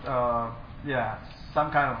or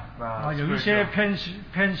some kind of 啊，有一些 spiritual.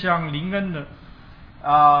 偏向灵恩的。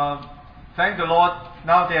Thank the Lord,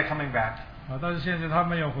 now they are coming back. 啊，但是现在他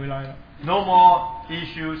们又回来了。No more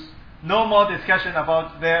issues, no more discussion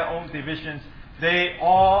about their own divisions. They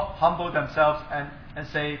all humble themselves and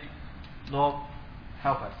say, Lord,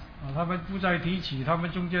 help us. 啊，他们不再提起他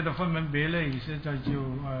们中间的分门别类，现在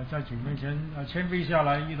就在主面前谦卑下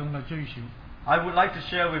来，一同的追求。I would like to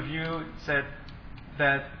share with you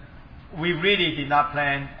that we really did not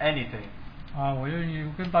plan anything. 啊，我愿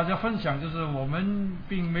意跟大家分享，就是我们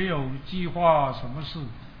并没有计划什么事。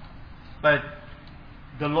But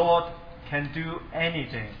the Lord can do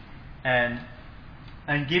anything and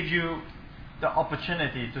give you the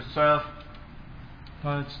opportunity to serve.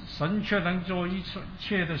 神却能做一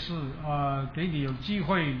切的事啊，给你有机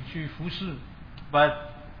会去服侍。But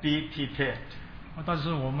be prepared. 但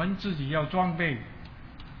是我们自己要装备。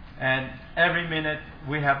And every minute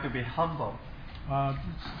we have to be humble. 啊，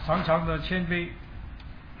常常的谦卑。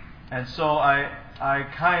And so I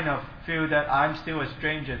kind of feel that I'm still a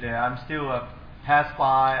stranger there. I'm still a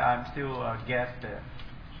pass-by. I'm still a guest there.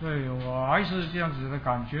 所以我还是这样子的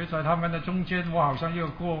感觉，在他们的中间，我好像一个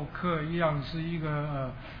过客一样，是一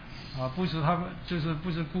个不是他们，就是不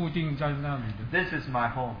是固定在那里的。This is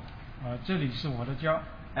my home. 这里是我的家。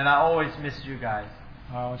And I always miss you guys.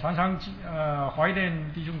 我常常怀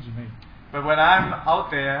念弟兄姊妹。But when I'm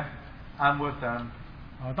out there, I'm with them.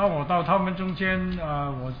 当我到他们中间，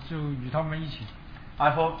我就与他们一起。I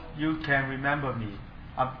hope you can remember me,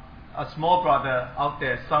 a small brother out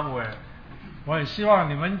there somewhere. 我也希望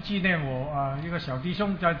你们纪念我一个小弟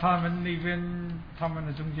兄在他们那边，他们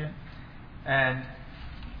的中间。And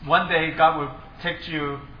one day God will take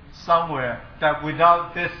you somewhere that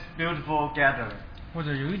without this beautiful gathering. 或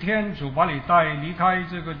者有一天主把你带离开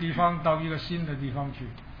这个地方，到一个新的地方去。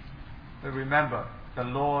But remember, the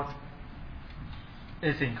Lord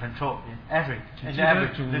is in control in every 记得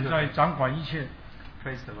主在掌管一切。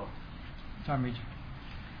Praise the Lord. 赞美主。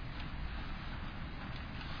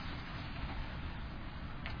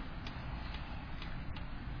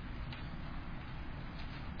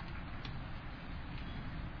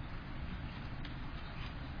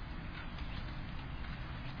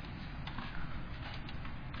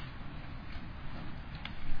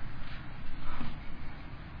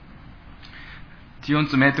弟兄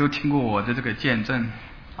姊妹都听过我的这个见证。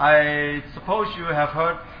I suppose you have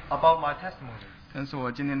heard about my testimony. 但是我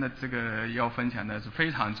今天的这个要分享的是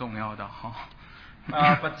非常重要的哈。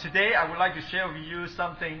But today I would like to share with you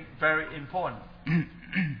something very important.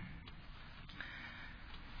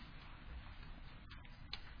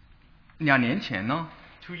 2年前呢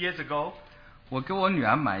 2 years ago, 我给我女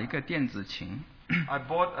儿买一个电子琴。I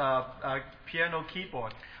bought a piano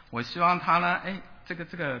keyboard. 我希望她呢，这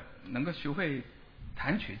个能够学会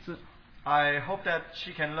弹曲子。I hope that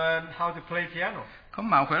she can learn how to play piano. 可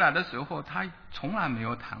买回来的时候，她从来没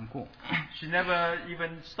有弹过。She never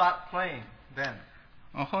even start playing then.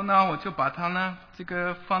 然后呢，我就把它呢，这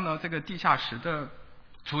个放到这个地下室的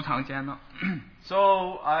储藏间了。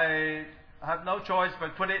So I have no choice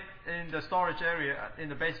but put it in the storage area in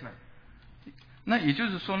the basement. 那也就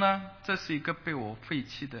是说呢，这是一个被我废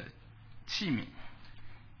弃的器皿。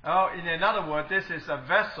Oh, in another word, this is a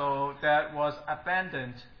vessel that was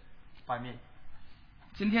abandoned by me.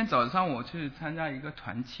 今天早上我去参加一个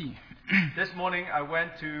团契。This morning I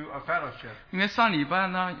went to a fellowship. 因为上礼拜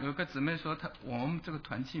呢，有一个姊妹说我们这个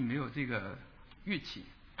团契没有这个乐器。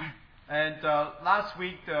And last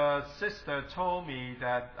week the sister told me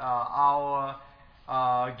that our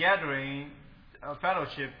gathering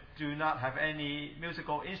fellowship do not have any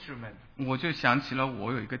musical instrument. 我就想起了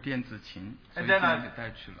我有一个电子琴，所以就给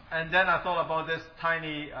带去了。And then I thought about this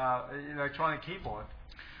tiny electronic keyboard.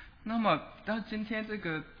 那么当今天这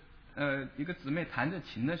个一个姊妹弹着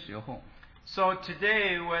琴的时候 So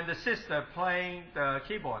today when the sister playing the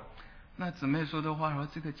keyboard, 那姊妹说的话说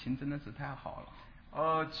这个琴真的是太好了。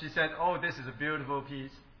Oh, she said, "Oh, this is a beautiful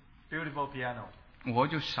piece, beautiful piano." 我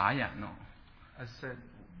就傻眼了。I said,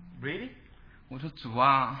 "Really?" 我说主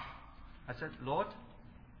啊 I said, "Lord."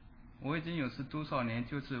 我已经有是多少年，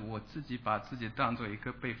就是我自己把自己当做一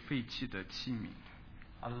个被废弃的器皿。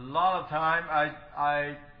A lot of time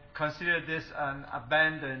I consider this an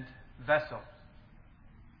abandoned vessel.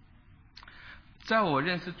 在我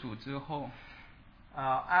认识主之后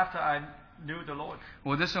after I knew the Lord,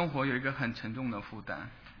 我的生活有一个很沉重的负担。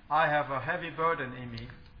 I have a heavy burden in me.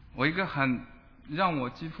 我一个很让我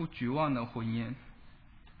几乎绝望的婚姻，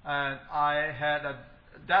 and I had a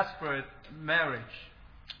desperate marriage.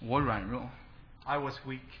 我软弱， I was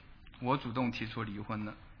weak. 我主动提出离婚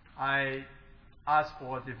的。 I asked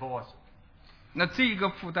for divorce. 那这一个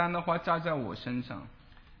负担的话加在我身上，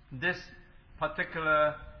 This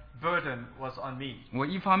particular burden was on me. 我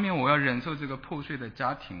一方面我要忍受这个破碎的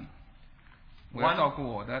家庭，我要照顾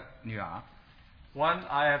我的女儿。 One,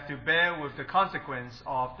 I have to bear with the consequence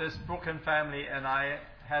of this broken family, and I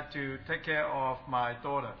had to take care of my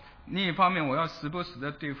daughter. 另一方面，我要时不时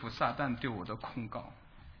的对付撒旦对我的控告。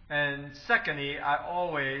 And secondly, I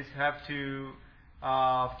always have to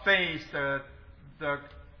face the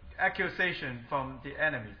accusation from the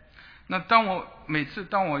enemy. 那每次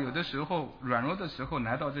当我有的时候软弱的时候，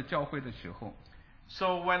来到这教会的时候，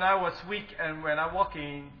 So when I was weak and when I walk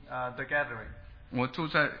in the gathering, 我住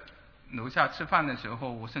在楼下吃饭的时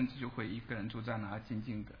候，我甚至就会一个人住在那静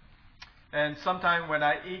静的。 and sometimes when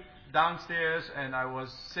I eat downstairs and I was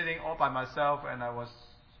sitting all by myself and I was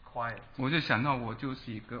quiet, 我就想到我就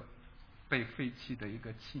是一个被废弃的一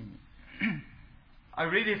个器皿。 I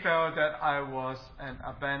really felt that I was an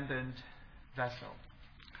abandoned vessel.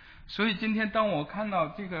 所以今天当我看到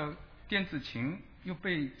这个电子琴又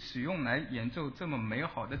被使用来演奏这么美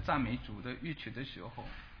好的赞美主的乐曲的时候，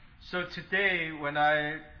 So today, when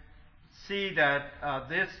I see that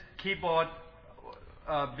this keyboard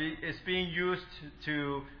is being used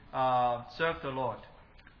to serve the Lord,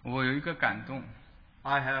 我有一个感动。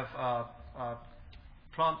 I have a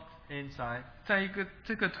prompt inside. 在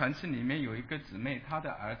这个团契里面有一个姊妹，她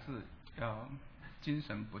的儿子精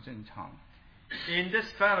神不正常。 In this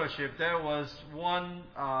fellowship, there was one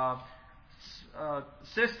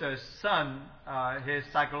sister's son. He's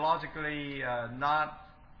psychologically not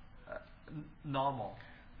normal,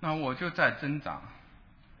 那我就在挣扎，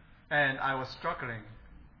 and I was struggling.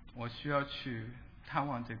 我需要去探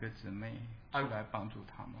望这个姊妹，去来帮助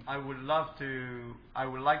他们。 I would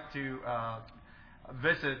like to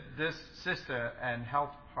visit this sister and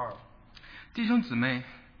help her. 弟兄姊妹，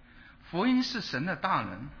福音是神的大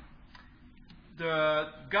能，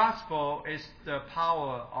 The gospel is the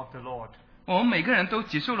power of the Lord. 我们每个人都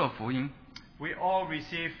接受了福音。 We all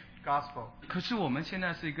receive gospel. 可是我们现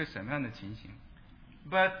在是一个什么样的情形？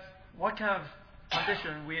 But what kind of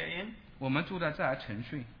condition we are in? 我们住在这儿沉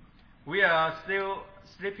睡， We are still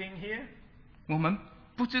sleeping here. 我们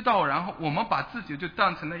不知道，然后我们把自己就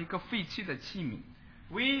当成了一个废弃的器皿。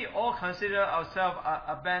 We all consider ourselves an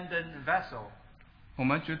abandoned vessel. 我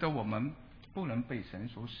们觉得我们不能被神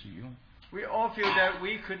所使用。 We all feel that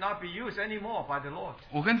we could not be used anymore by the Lord.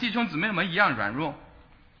 我跟弟兄姊妹们一样软弱。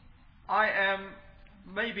 I am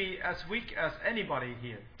maybe as weak as anybody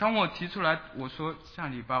here. 当我提出来，我说下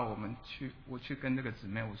礼拜我去跟这个姊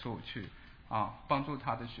妹，我说我去帮助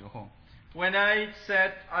她的时候， When I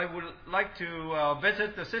said I would like to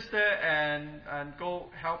visit the sister and go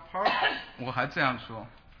help her, 我还这样说，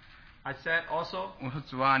 I said also, 我说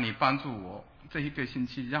主啊，你帮助我这一个星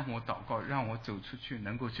期，让我祷告，让我走出去，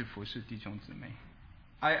能够去服侍弟兄姊妹。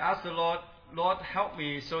 I asked the Lord, Lord, help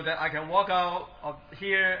me so that I can walk out of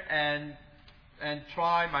here and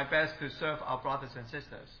try my best to serve our brothers and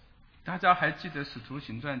sisters. 大家还记得《使徒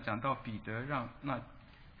行传》讲到彼得让那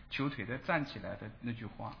瘸腿的站起来的那句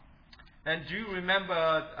话？ And do you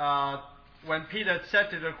remember when Peter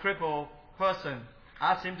said to the crippled person,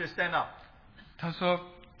 asked him to stand up? 他说：“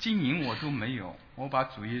金银我都没有，我把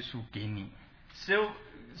主耶稣给你。”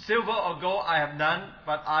 Silver or gold I have none,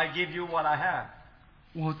 but I give you what I have.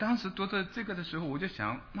 我当时读到这个的时候，我就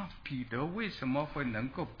想，那彼得为什么会能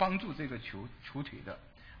够帮助这个瘸腿的？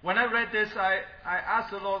 When I read this, I asked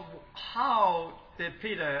the Lord, how did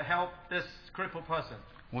Peter help this crippled person?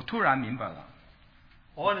 我突然明白了，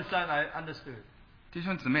 All of a sudden, I understood. 弟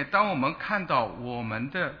兄姊妹，当我们看到我们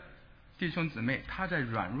的弟兄姊妹他在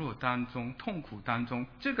软弱当中、痛苦当中，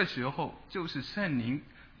这个时候就是圣灵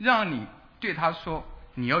让你对他说，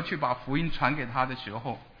你要去把福音传给他的时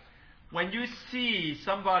候。 When you see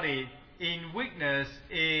somebody in weakness,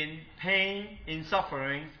 in pain, in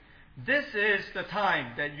suffering, this is the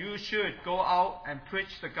time that you should go out and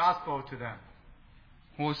preach the gospel to them.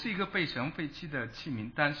 我是一个被神废弃的器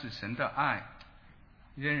皿，但是神的爱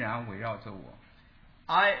仍然围绕着我。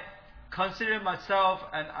 I consider myself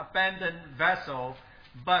an abandoned vessel,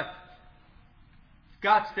 but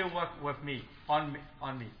God still works with me,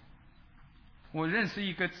 on me. 我认识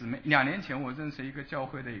一个姊妹，2年前我认识一个教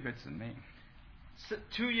会的一个姊妹。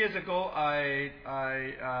 2 years ago, I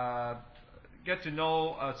get to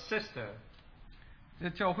know a sister. 这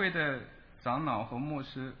教会的长老和牧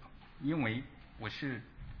师，因为是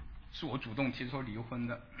我主动提出离婚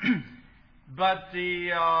的， But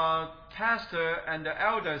the pastor and the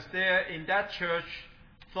elders there in that church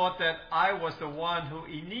thought that I was the one who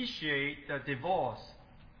initiated the divorce.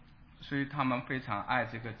 所以他们非常爱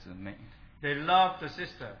这个姊妹， They loved the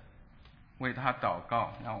sister. 为她祷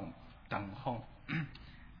告，让我等候。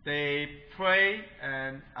 They prayed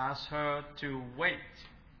and asked her to wait.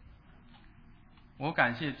 我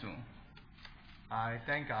感谢主， I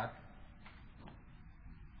thank God.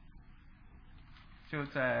 就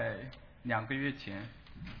在2个月前，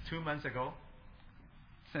 2 months ago,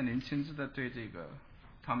 圣灵亲自的对这个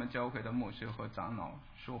他们教会的牧师和长老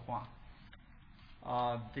说话。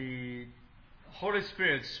 the Holy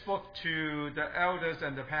Spirit spoke to the elders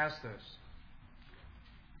and the pastors.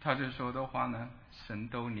 他就说的话呢，神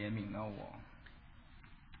都怜悯了我，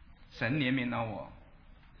神怜悯了我。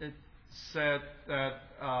 It said that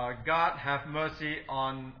God have mercy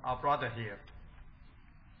on our brother here.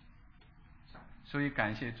 所以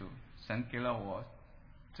感谢主，神给了我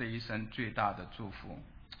这一生最大的祝福。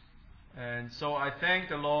 And so I thank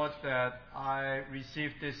the Lord that I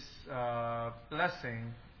received this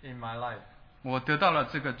blessing in my life. 我得到了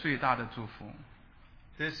这个最大的祝福，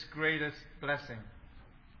 This greatest blessing.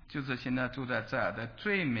 就是现在住在这儿的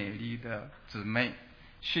最美丽的姊妹，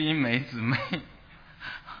薛英梅姊妹。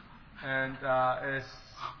 And is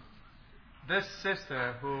this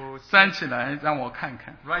sister who 站起来让我看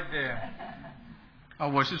看。 right there. 啊，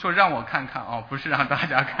我是说让我看看哦，不是让大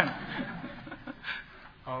家看。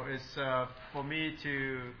 Oh, it's for me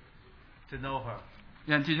to know her.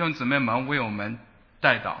 让弟兄姊妹们为我们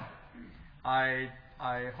代祷。 I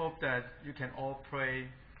hope that you can all pray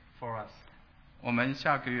for us. 我们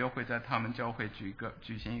下个月会在他们教会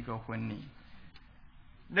举行一个婚礼。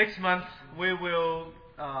 Next month we will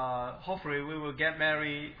hopefully we will get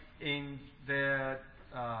married in their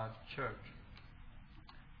church.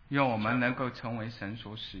 愿我们能够成为神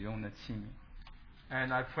所使用的器皿。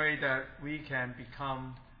 And I pray that we can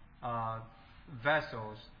become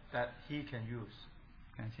vessels that He can use.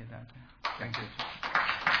 感谢大家，感谢主。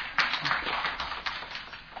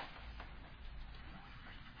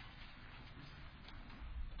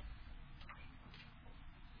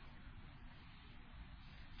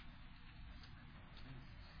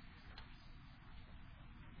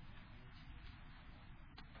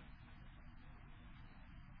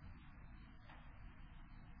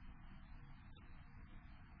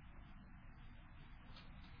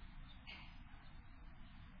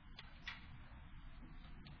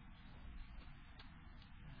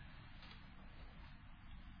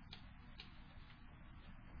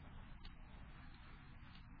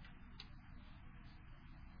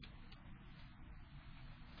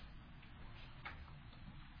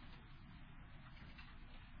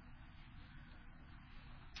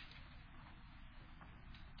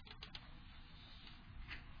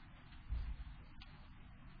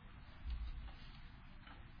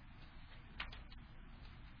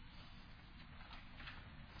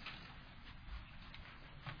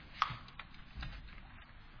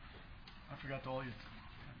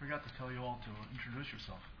 I forgot to tell you all to introduce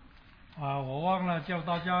yourself. 我忘了叫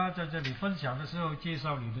大家在这里分享的时候介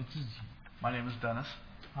绍你的自己。 My name is Dennis.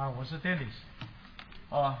 我是 Dennis。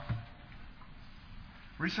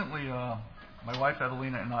 Recently, my wife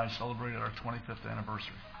Evelina and I celebrated our 25th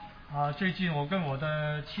anniversary. 最近我跟我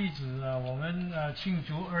的妻子我们庆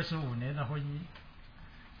祝25年的婚姻。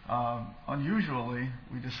 Unusually,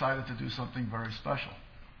 we decided to do something very special.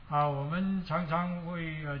 我们常常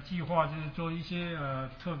会计划就是做一些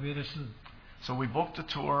特别的事。 So we booked a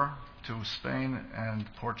tour to Spain and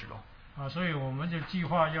Portugal. 所以我们就计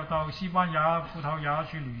划要到西班牙、葡萄牙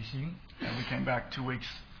去旅行。 And we came back 2 weeks.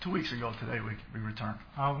 2 weeks ago today, we returned.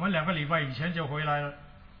 我们2个礼拜以前就回来了。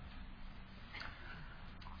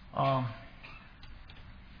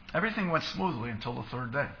 Everything went smoothly until the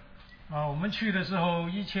 3rd day. 我们去的时候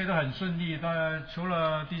一切都很顺利，但除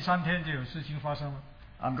了第3天就有事情发生了。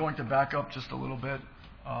 I'm going to back up just a little bit.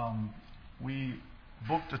 We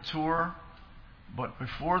booked a tour, but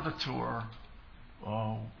before the tour,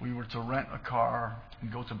 we were to rent a car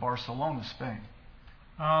and go to Barcelona, Spain.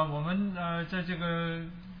 我们在这个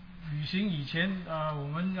旅行以前，我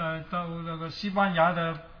们到那个西班牙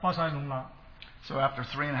的巴塞隆纳。 So after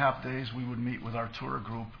 3.5 days, we would meet with our tour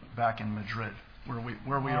group back in Madrid, where we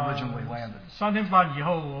originally landed. 3天半以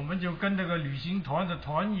后，我们就跟那个旅行团的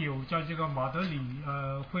团友在这个马德里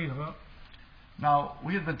会合。 Now,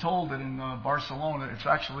 we had been told that in Barcelona, it's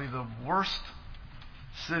actually the worst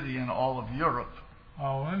city in all of Europe.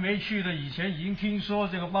 我们没去的，以前已经听说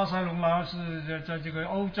这个巴塞隆纳是在这个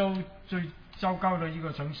欧洲最糟糕的一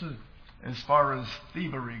个城市。 As far as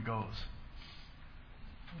thievery goes.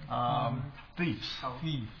 Thieves.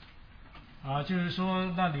 就是说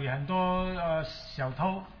那里很多小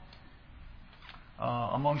偷。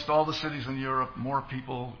Amongst all the cities in Europe, more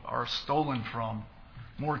people are stolen from,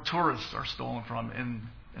 more tourists are stolen from in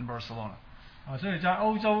Barcelona. 所以在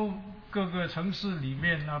欧洲各个城市里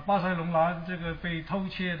面呢，巴塞隆拿这个被偷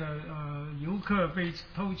窃的游客被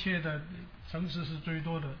偷窃的城市是最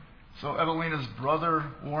多的。So Evelina's brother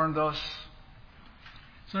warned us.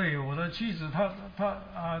 所以我的妻子他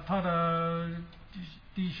的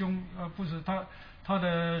弟兄不是他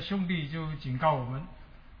的兄弟就警告我们。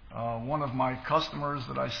One of my customers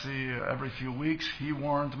that I see every few weeks, he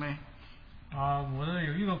warned me. 我的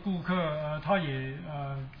有一个顾客他也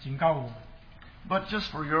警告我。But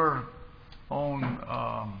just for your own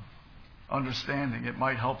understanding, it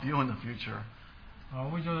might help you in the future.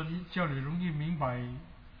 为了叫你容易明白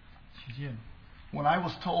起见。When I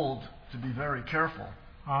was told to be very careful.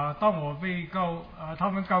 当我被他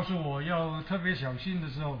们告诉我要特别小心的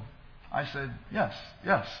时候。I said yes,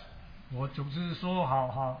 yes. 我总是说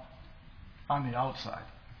好。On the outside.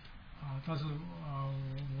 但是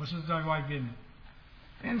我是在外边的。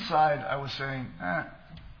Inside, I was saying,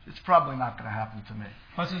 it's probably not going to happen to me.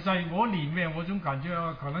 但是在我里面，我总感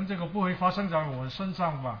觉可能这个不会发生在我身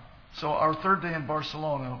上吧。So our third day in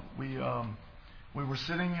Barcelona, we were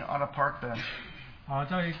sitting on a park bench.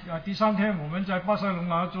 在第3天，我们在巴塞隆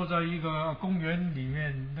拿坐在一个公园里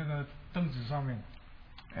面那个凳子上面。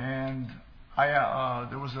And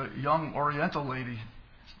there was a young Oriental lady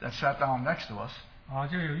that sat down next to us.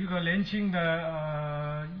 就有一个年轻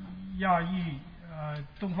的亚裔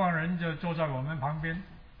东方人就坐在我们旁边。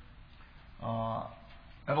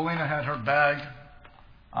Evelina had her bag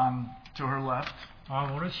on to her left.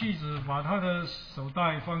 我的妻子把她的手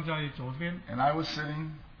袋放在左边。And I was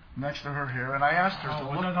sitting next to her here, and I asked her to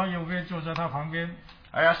look. 我在她右边，坐在她旁边。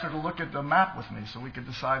I asked her to look at the map with me so we could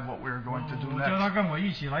decide what we were going to do 我叫她 next. 跟我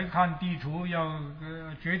一起来看地图，要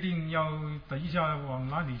决定要等一下往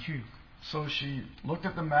哪里去。So she looked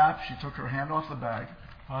at the map. She took her hand off the bag.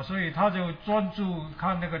 所以她就专注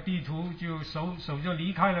看那个地图，就手就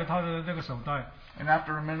离开了她的那个手袋。And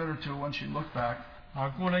after a minute or two, when she looked back,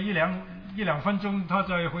 过了一两分钟，她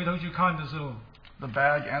再回头去看的时候， the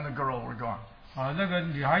bag and the girl were gone. 那个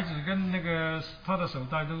女孩子跟那个她的手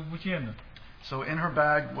袋都不见了。So in her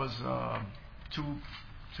bag was two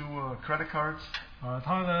credit cards.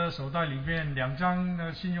 她的手袋里面2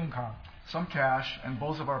张信用卡。Some cash and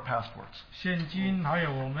both of our passports. 现金还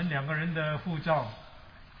有我们2个人的护照。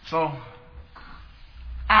So,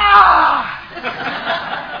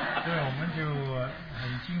 对，我们就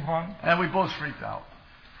很惊慌。and we both freaked out.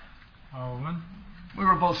 we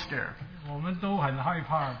were both scared. 我们都很害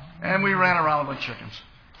怕。And we ran around like chickens.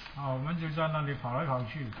 我们就在那里跑来跑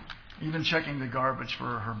去。Even checking the garbage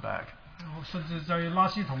for her bag. 甚至在垃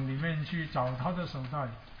圾桶里面去找她的手袋。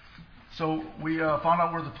So we found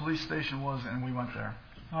out where the police station was, and we went there.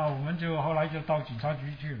 我们就后来就到警察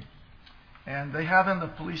局去了。And they have in the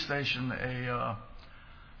police station a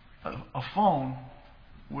phone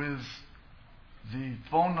with the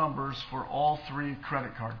phone numbers for all 3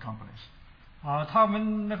 credit card companies. 他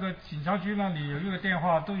们那个警察局那里有一个电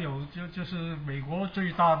话，都有就是美国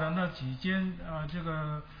最大的那几间这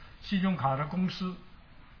个信用卡的公司。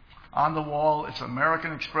On the wall, it's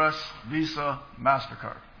American Express, Visa,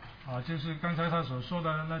 Mastercard. 就是刚才他所说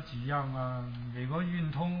的那几样美国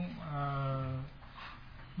运通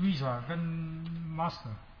Visa 跟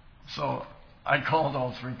Master。So I called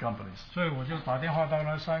all 3 companies. 所以我就打电话到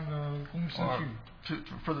那3个公司去。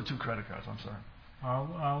For the 2 credit cards, I'm sorry.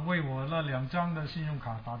 为我那2张的信用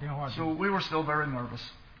卡打电话去。So we were still very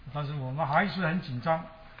nervous. 但是我们还是很紧张。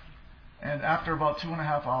And after about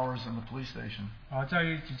 2.5 hours in the police station.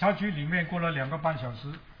 在警察局里面过了2个半小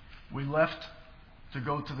时。We left to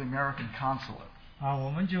go to the American consulate.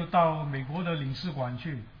 我们就到美国的领事馆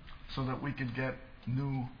去。So that we could get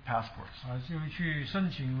new passports. 就去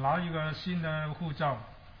申请拿一个新的护照。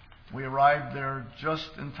We arrived there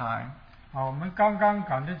just in time. 我们刚刚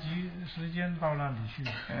赶得及时间到那里去。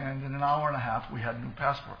And in an hour and a half, we had new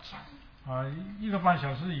passports. 1个半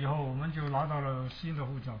小时以后，我们就拿到了新的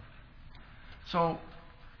护照。So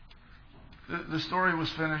the story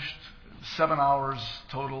was finished. 7 hours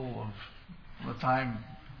total of the time.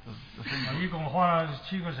 The thing. 一共花了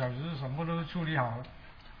7个小时，什么都处理好了。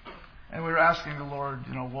And we were asking the Lord,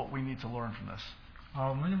 what we need to learn from this.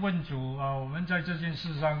 我们问主我们在这件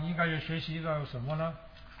事上应该要学习到什么呢？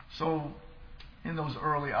 So, in those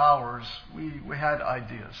early hours, we had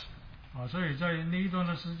ideas. 所以在那一段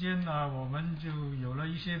的时间我们就有了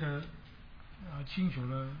一些的清楚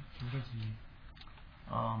了主的旨意。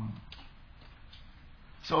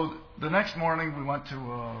So the next morning we went to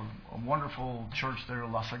a wonderful church there,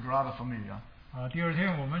 La Sagrada Familia. 第二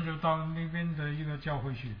天我们就到那边的一个教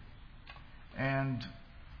会去。And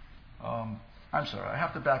I'm sorry, I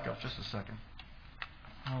have to back up just a second.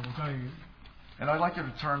 我再 And I'd like you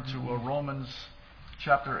to turn to Romans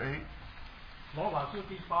chapter 8, 罗马书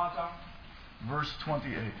第8章， verse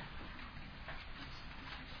 28.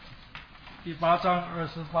 第8章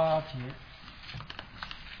28节。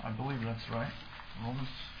 I believe that's right. Romans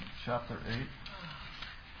chapter 8.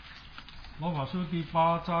 罗马书第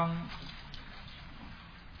8章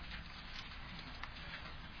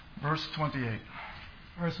Verse 28.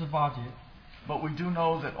 28节。 But we do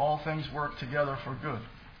know that all things work together for good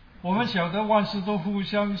我们晓得万事都互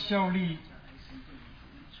相效力，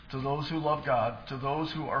 to those who love God, to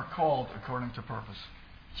those who are called according to purpose.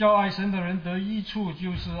 叫爱神的人得益处，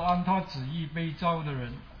就是按他旨意被召的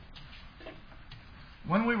人。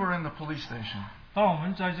 When we were in the police station, 当我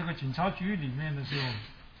们在这个警察局里面的时候，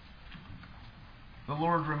 the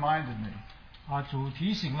Lord reminded me 主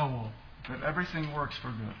提醒了我， that everything works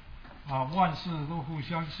for good. 万事都互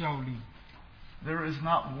相效力。 There is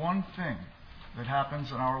not one thing that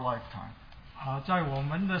happens in our lifetime 在我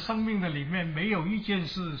们的生命的里面，没有一件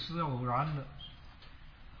事是偶然的，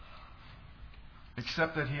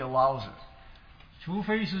 except that He allows it. 除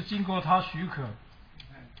非是经过他许可。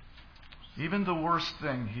 Even the worst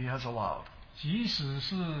thing He has allowed. 即使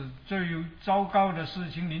是最糟糕的事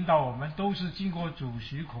情领导我们，都是经过主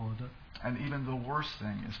许可的。 And even the worst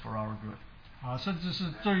thing is for our good. 甚至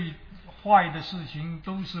是最坏的事情，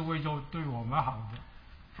都是为着对我们好的。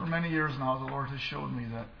 For many years now, the Lord has showed me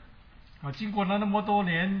that 经过了那么多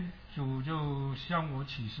年，主就向我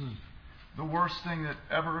启示， the worst thing that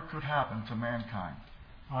ever could happen to mankind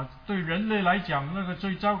对人类来讲，那个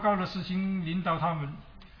最糟糕的事情领导他们，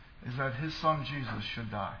 is that His Son Jesus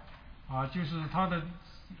should die. 就是他的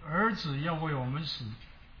儿子要为我们死，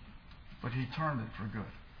 But He turned it for good.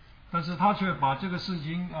 但是他却把这个事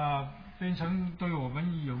情变成对我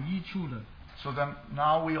们有益处的。 So then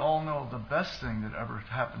now we all know the best thing that ever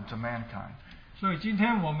happened to mankind 所以今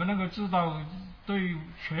天我们能够知道，对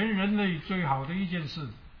全人类最好的一件事，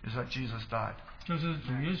 is that Jesus died. 就是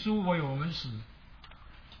主耶稣为我们死。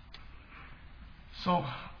 So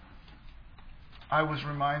I was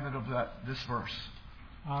reminded of this verse.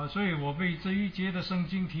 所以我被这一节的圣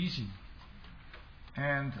经提醒，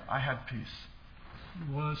 And I had peace.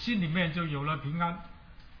 我心里面就有了平安。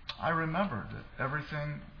 I remembered that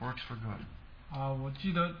everything works for good. 我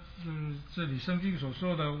记得这里圣经所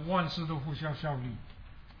说的万事都互相效力。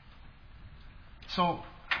 So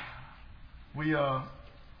we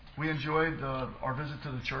enjoyed our visit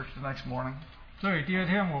to the church the next morning. 所以第二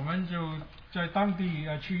天我们就在当地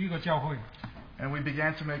去一个教会。 And we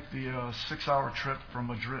began to make the 6-hour trip from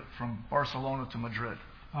Barcelona to Madrid.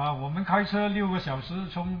 我们开车6个小时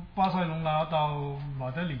从巴塞隆拿到马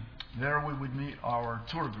德里。 There we would meet our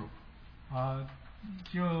tour group.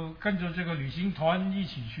 就跟着这个旅行团一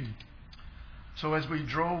起去。 So as we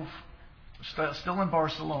drove, still in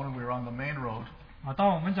Barcelona, we were on the main road. 当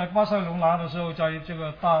我们在巴塞隆拿的时候，在这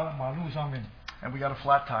个大马路上面。 And we got a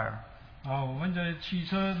flat tire. 我们的汽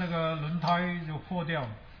车那个轮胎就破掉。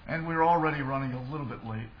 And we were already running a little bit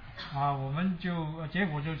late. 我们就结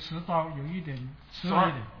果就迟到，有一点迟 So 了 I,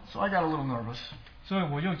 一点， so I got a little nervous 所以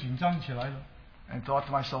我就紧张起来了。 and thought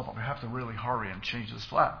to myself, I have to really hurry and change this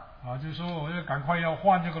flat. 就说我要赶快要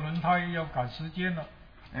换这个轮胎，要赶时间了。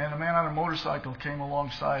 And a man on a motorcycle came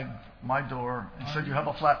alongside my door and said, "You have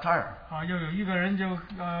a flat tire." 又有一个人就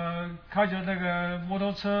开着那个摩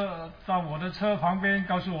托车到我的车旁边，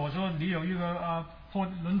告诉我说你有一个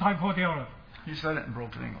轮胎破掉了。 He said it in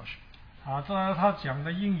broken English. 他讲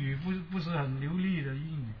的英语不是很流利的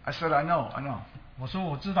英语。 I said, I know. 我说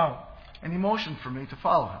我知道。 And he motioned for me to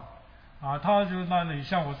follow him. 他就那里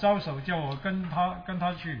向我招手，叫我跟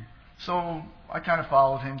他去。 So I kind of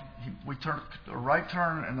followed him. We turned a right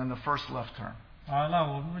turn and then the first left turn. 那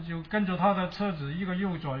我们就跟着他的车子，一个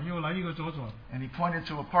右转，又来一个左转。 And he pointed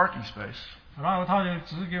to a parking space. 然后他就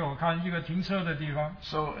指给我看一个停车的地方。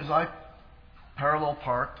 So as I parallel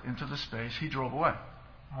parked into the space, he drove away.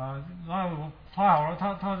 然后我拍好了，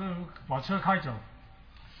他就把车开走。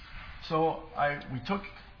 So we took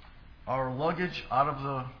our luggage out of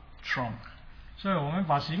the trunk 所以我们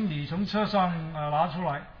把行李从车上拿出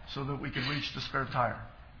来。 so that we could reach the spare tire.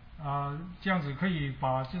 这样子可以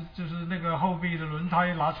把就是那个后备的轮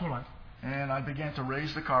胎拿出来。 And I began to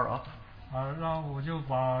raise the car up. 然后我就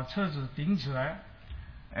把车子顶起来。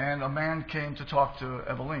 And a man came to talk to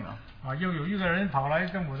Evelina. 又有一个人跑来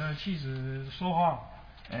跟我的妻子说话。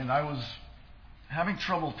 And I was having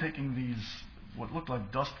trouble taking what looked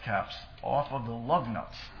like dust caps off of the lug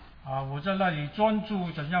nuts. 我在那里专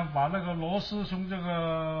注怎样把那个螺丝从这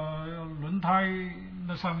个轮胎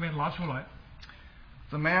那上面拿出来。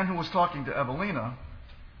The man who was talking to Evelina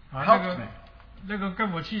那 helped me, 那个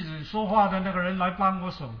跟我妻子说话的那个人来帮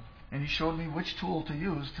我手。and he showed me which tool to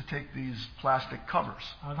use to take these plastic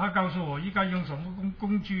covers. 他告诉我应该用什么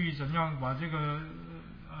工具，怎样把这个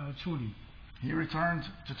处理。He returned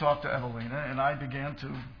to talk to Evelina, and I began to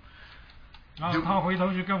然后他回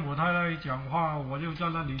头去跟我太太讲话，我就在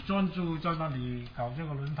那里专注在那里搞这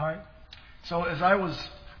个轮胎。So as I was,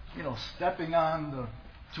 stepping on the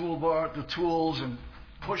toolbar, the tools, and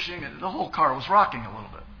pushing it, the whole car was rocking a little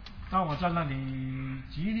bit. 当我在那里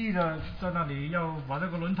极力的在那里要把那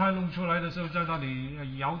个轮胎弄出来的时候，在那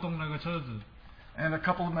里摇动那个车子。And a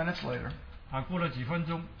couple of minutes later, 过了几分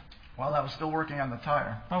钟， while I was still working on the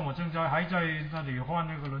tire, 当我还在那里换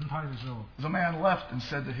那个轮胎的时候， the man left and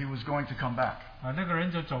said that he was going to come back. 那个人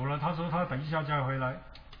就走了，他说他等一下再回来。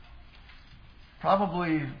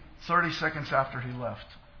Probably 30 seconds after he left,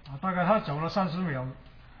 大概他走了30秒。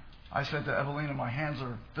I said to Evelina, my hands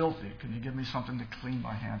are filthy. Can you give me something to clean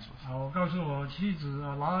my hands with? 我告诉我妻子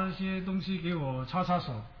拿一些东西给我擦擦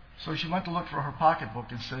手。So she went to look for her pocketbook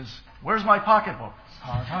and says, "Where's my pocketbook?"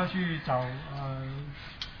 他去找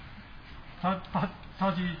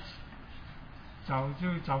他去找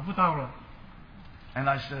就找不到了。 And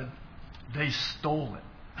I said, "They stole it."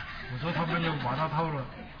 我说他们又把它偷了。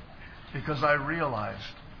Because I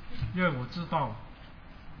realized 因为我知道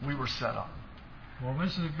we were set up. 我们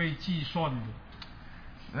是被计算的。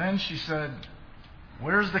 Then she said,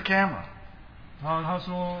 "Where's the camera?" 然后他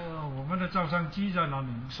说我们的照相机在哪里？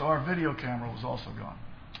 So our video camera was also gone.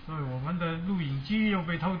 所以我们的录影机又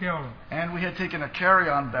被偷掉了。 And we had taken a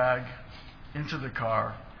carry-on bag into the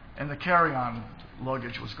car, and the carry-on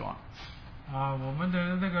luggage was gone. 我们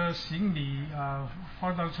的那个行李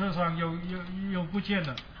放到车上又不见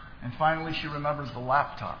了。 And finally she remembers the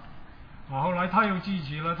laptop. 后来他又记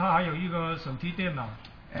起了，他还有一个手提电脑。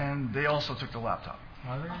 And they also took the laptop.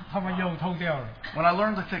 他们又偷掉了。 When I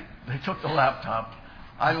learned that they took the laptop,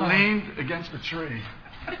 I leaned against the tree.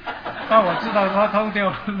 当我知道他偷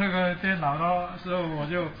掉那个电脑的时候，我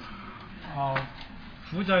就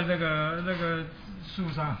扶在那个树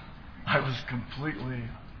上。I was completely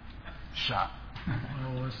shocked.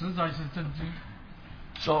 我实在是震惊。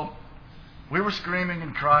 So we were screaming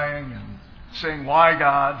and crying and saying, "Why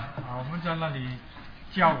God?" 我们在那里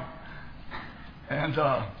叫。 And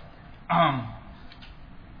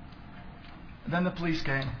then the police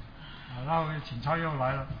came. 然后警察又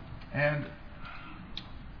来了。 And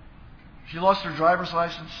she lost her driver's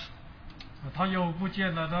license. 他又不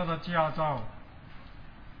见了他的驾照。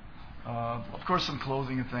 Of course, some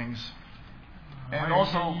clothing and things. 还 And 有一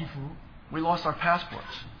些 also, 衣服。 we lost our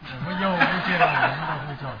passports. 我们又不见了我们的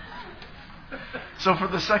护照。 So for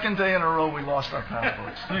the second day in a row, we lost our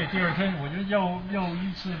passports. 所以第二天我就又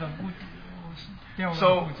一次的掉了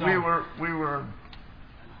So 护照。 we were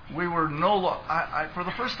for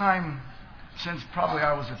the first time since probably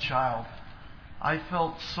I was a child, I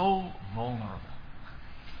felt so vulnerable.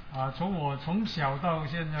 从小到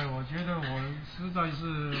现在，我觉得我实在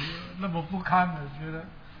是那么不堪的，觉得。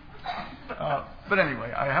But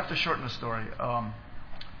anyway, I have to shorten the story.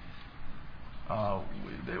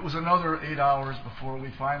 It was another 8 hours before we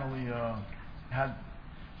finally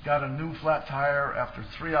got a new flat tire after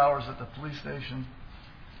 3 hours at the police station.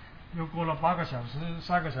 又过了8个小时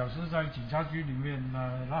，3个小时在警察局里面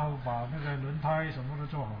然后把那个轮胎什么都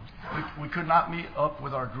做好。We could not meet up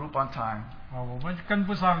with our group on time. 我们跟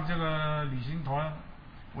不上这个旅行团。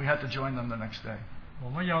 We had to join them the next day. 我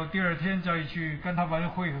们要第二天再去跟他们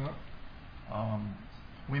会合。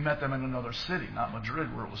We met them in another city, not Madrid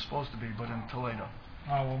where it was supposed to be, but in Toledo.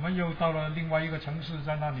 我们又到了另外一个城市，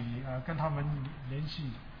在那里跟他们联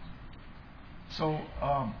系。 So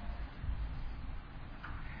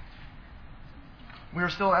we are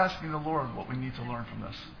still asking the Lord what we need to learn from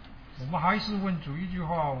this. 我们还是问主一句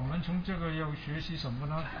话：我们从这个要学习什么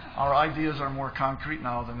呢？ Our ideas are more concrete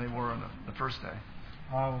now than they were in the first day.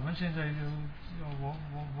 我们现在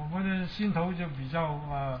我们的心头就比较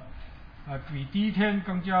比第一天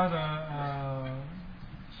更加的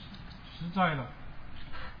实在了。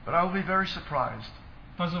 But I will be very surprised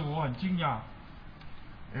但是我很惊讶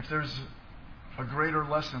if there's a greater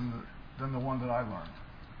lesson than the one that I learned.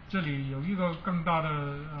 这里有一个更大的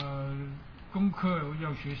功课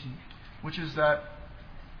要学习 Which is that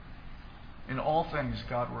in all things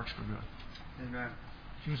God works for good. Amen.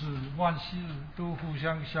 就是万事都互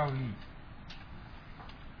相效力。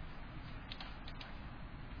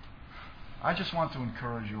 I just want to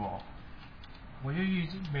encourage you all. 我愿意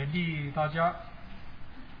勉励大家。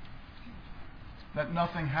That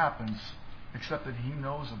nothing happens except that He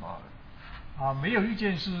knows about it. 没有一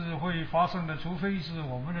件事会发生的，除非是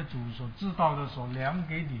我们的主所知道的，所量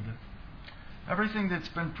给你的。Everything that's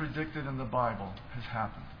been predicted in the Bible has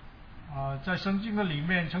happened. 在圣经的里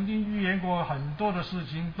面，曾经预言过很多的事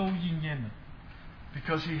情都应验了。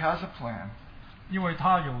Because He has a plan. 因为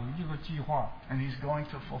他有一个计划。And He's going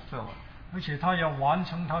to fulfill it. 而且他要完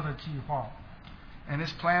成他的计划。And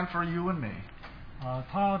His plan for you and me.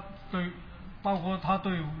 包括他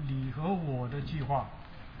对你和我的计划。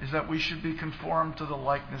Is that we should be conformed to the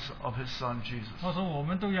likeness of His Son Jesus. 他说我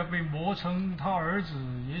们都要被磨成他儿子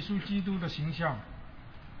耶稣基督的形象。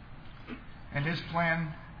And His plan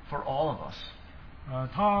for all of us.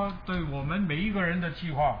 他对我们每一个人的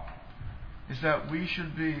计划。Is that we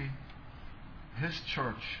should be His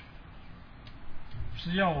church.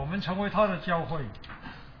 是要我们成为他的教会。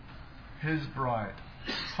His bride.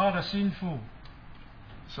 他的心腹。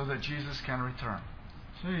So that Jesus can return.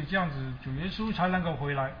 所以这样子，主耶稣才能够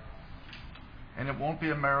回来。And it won't be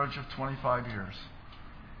a marriage of 25 years.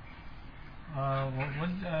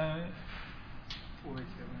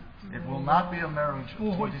 It will not be a marriage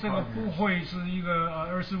of 25 years. 这个不会是一个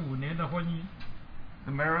25年的婚姻。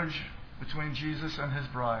The marriage between Jesus and His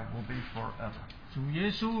bride will be forever. 主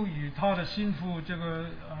耶稣与他的心腹这个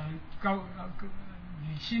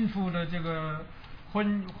与心腹的这个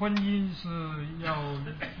婚姻是要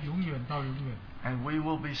永远到永远。And we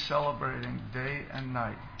will be celebrating day and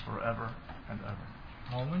night forever and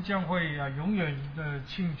ever. 我们将会永远的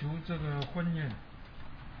庆祝这个婚宴。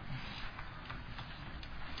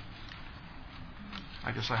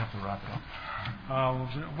I guess I have to wrap it up.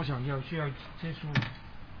 我想需要结束。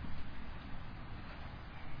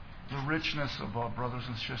The richness of our brothers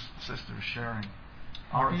and sisters sharing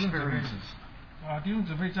our experiences. 弟兄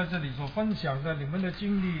姊妹在这里所分享的你们的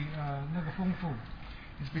经历那个丰富。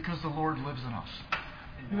It's because the Lord lives in us.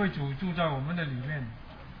 因为主住在我们的里面。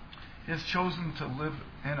He has chosen to live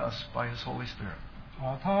in us by His Holy Spirit.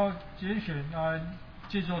 他拣选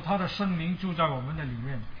借着他的圣灵住在我们的里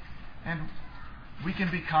面。And we can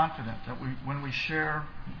be confident that when we share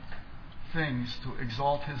things to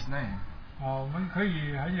exalt His name. 我们可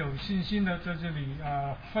以很有信心的在这里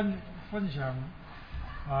分享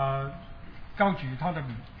高举他的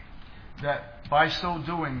名。That by so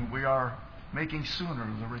doing we are making sooner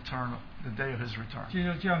the day of His return. 借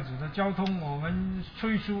着这样子的交通，我们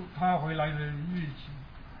催促他回来的日子。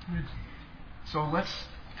So let's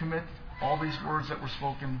commit all these words that were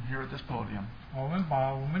spoken here at this podium. 我们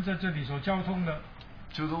把我们在这里所交通的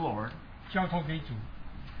to the Lord. 交托给主。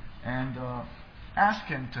And ask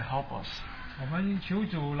Him to help us. 我们求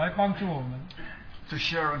主来帮助我们。To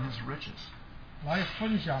share in His riches. 来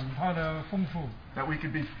分享他的丰富。That we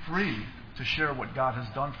could be free to share what God has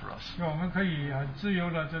done for us. 我们可以很自由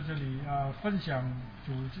的在这里分享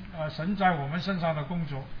主神在我们身上的工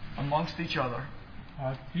作。Amongst each other.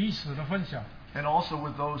 彼此的分享。And also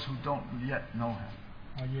with those who don't yet know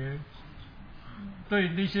Him. 也对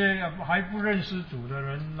那些还不认识主的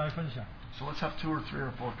人来分享。So let's have 2 or 3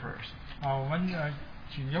 or 4 prayers. 我们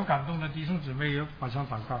请有感动的弟兄姊妹马上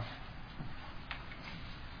祷告。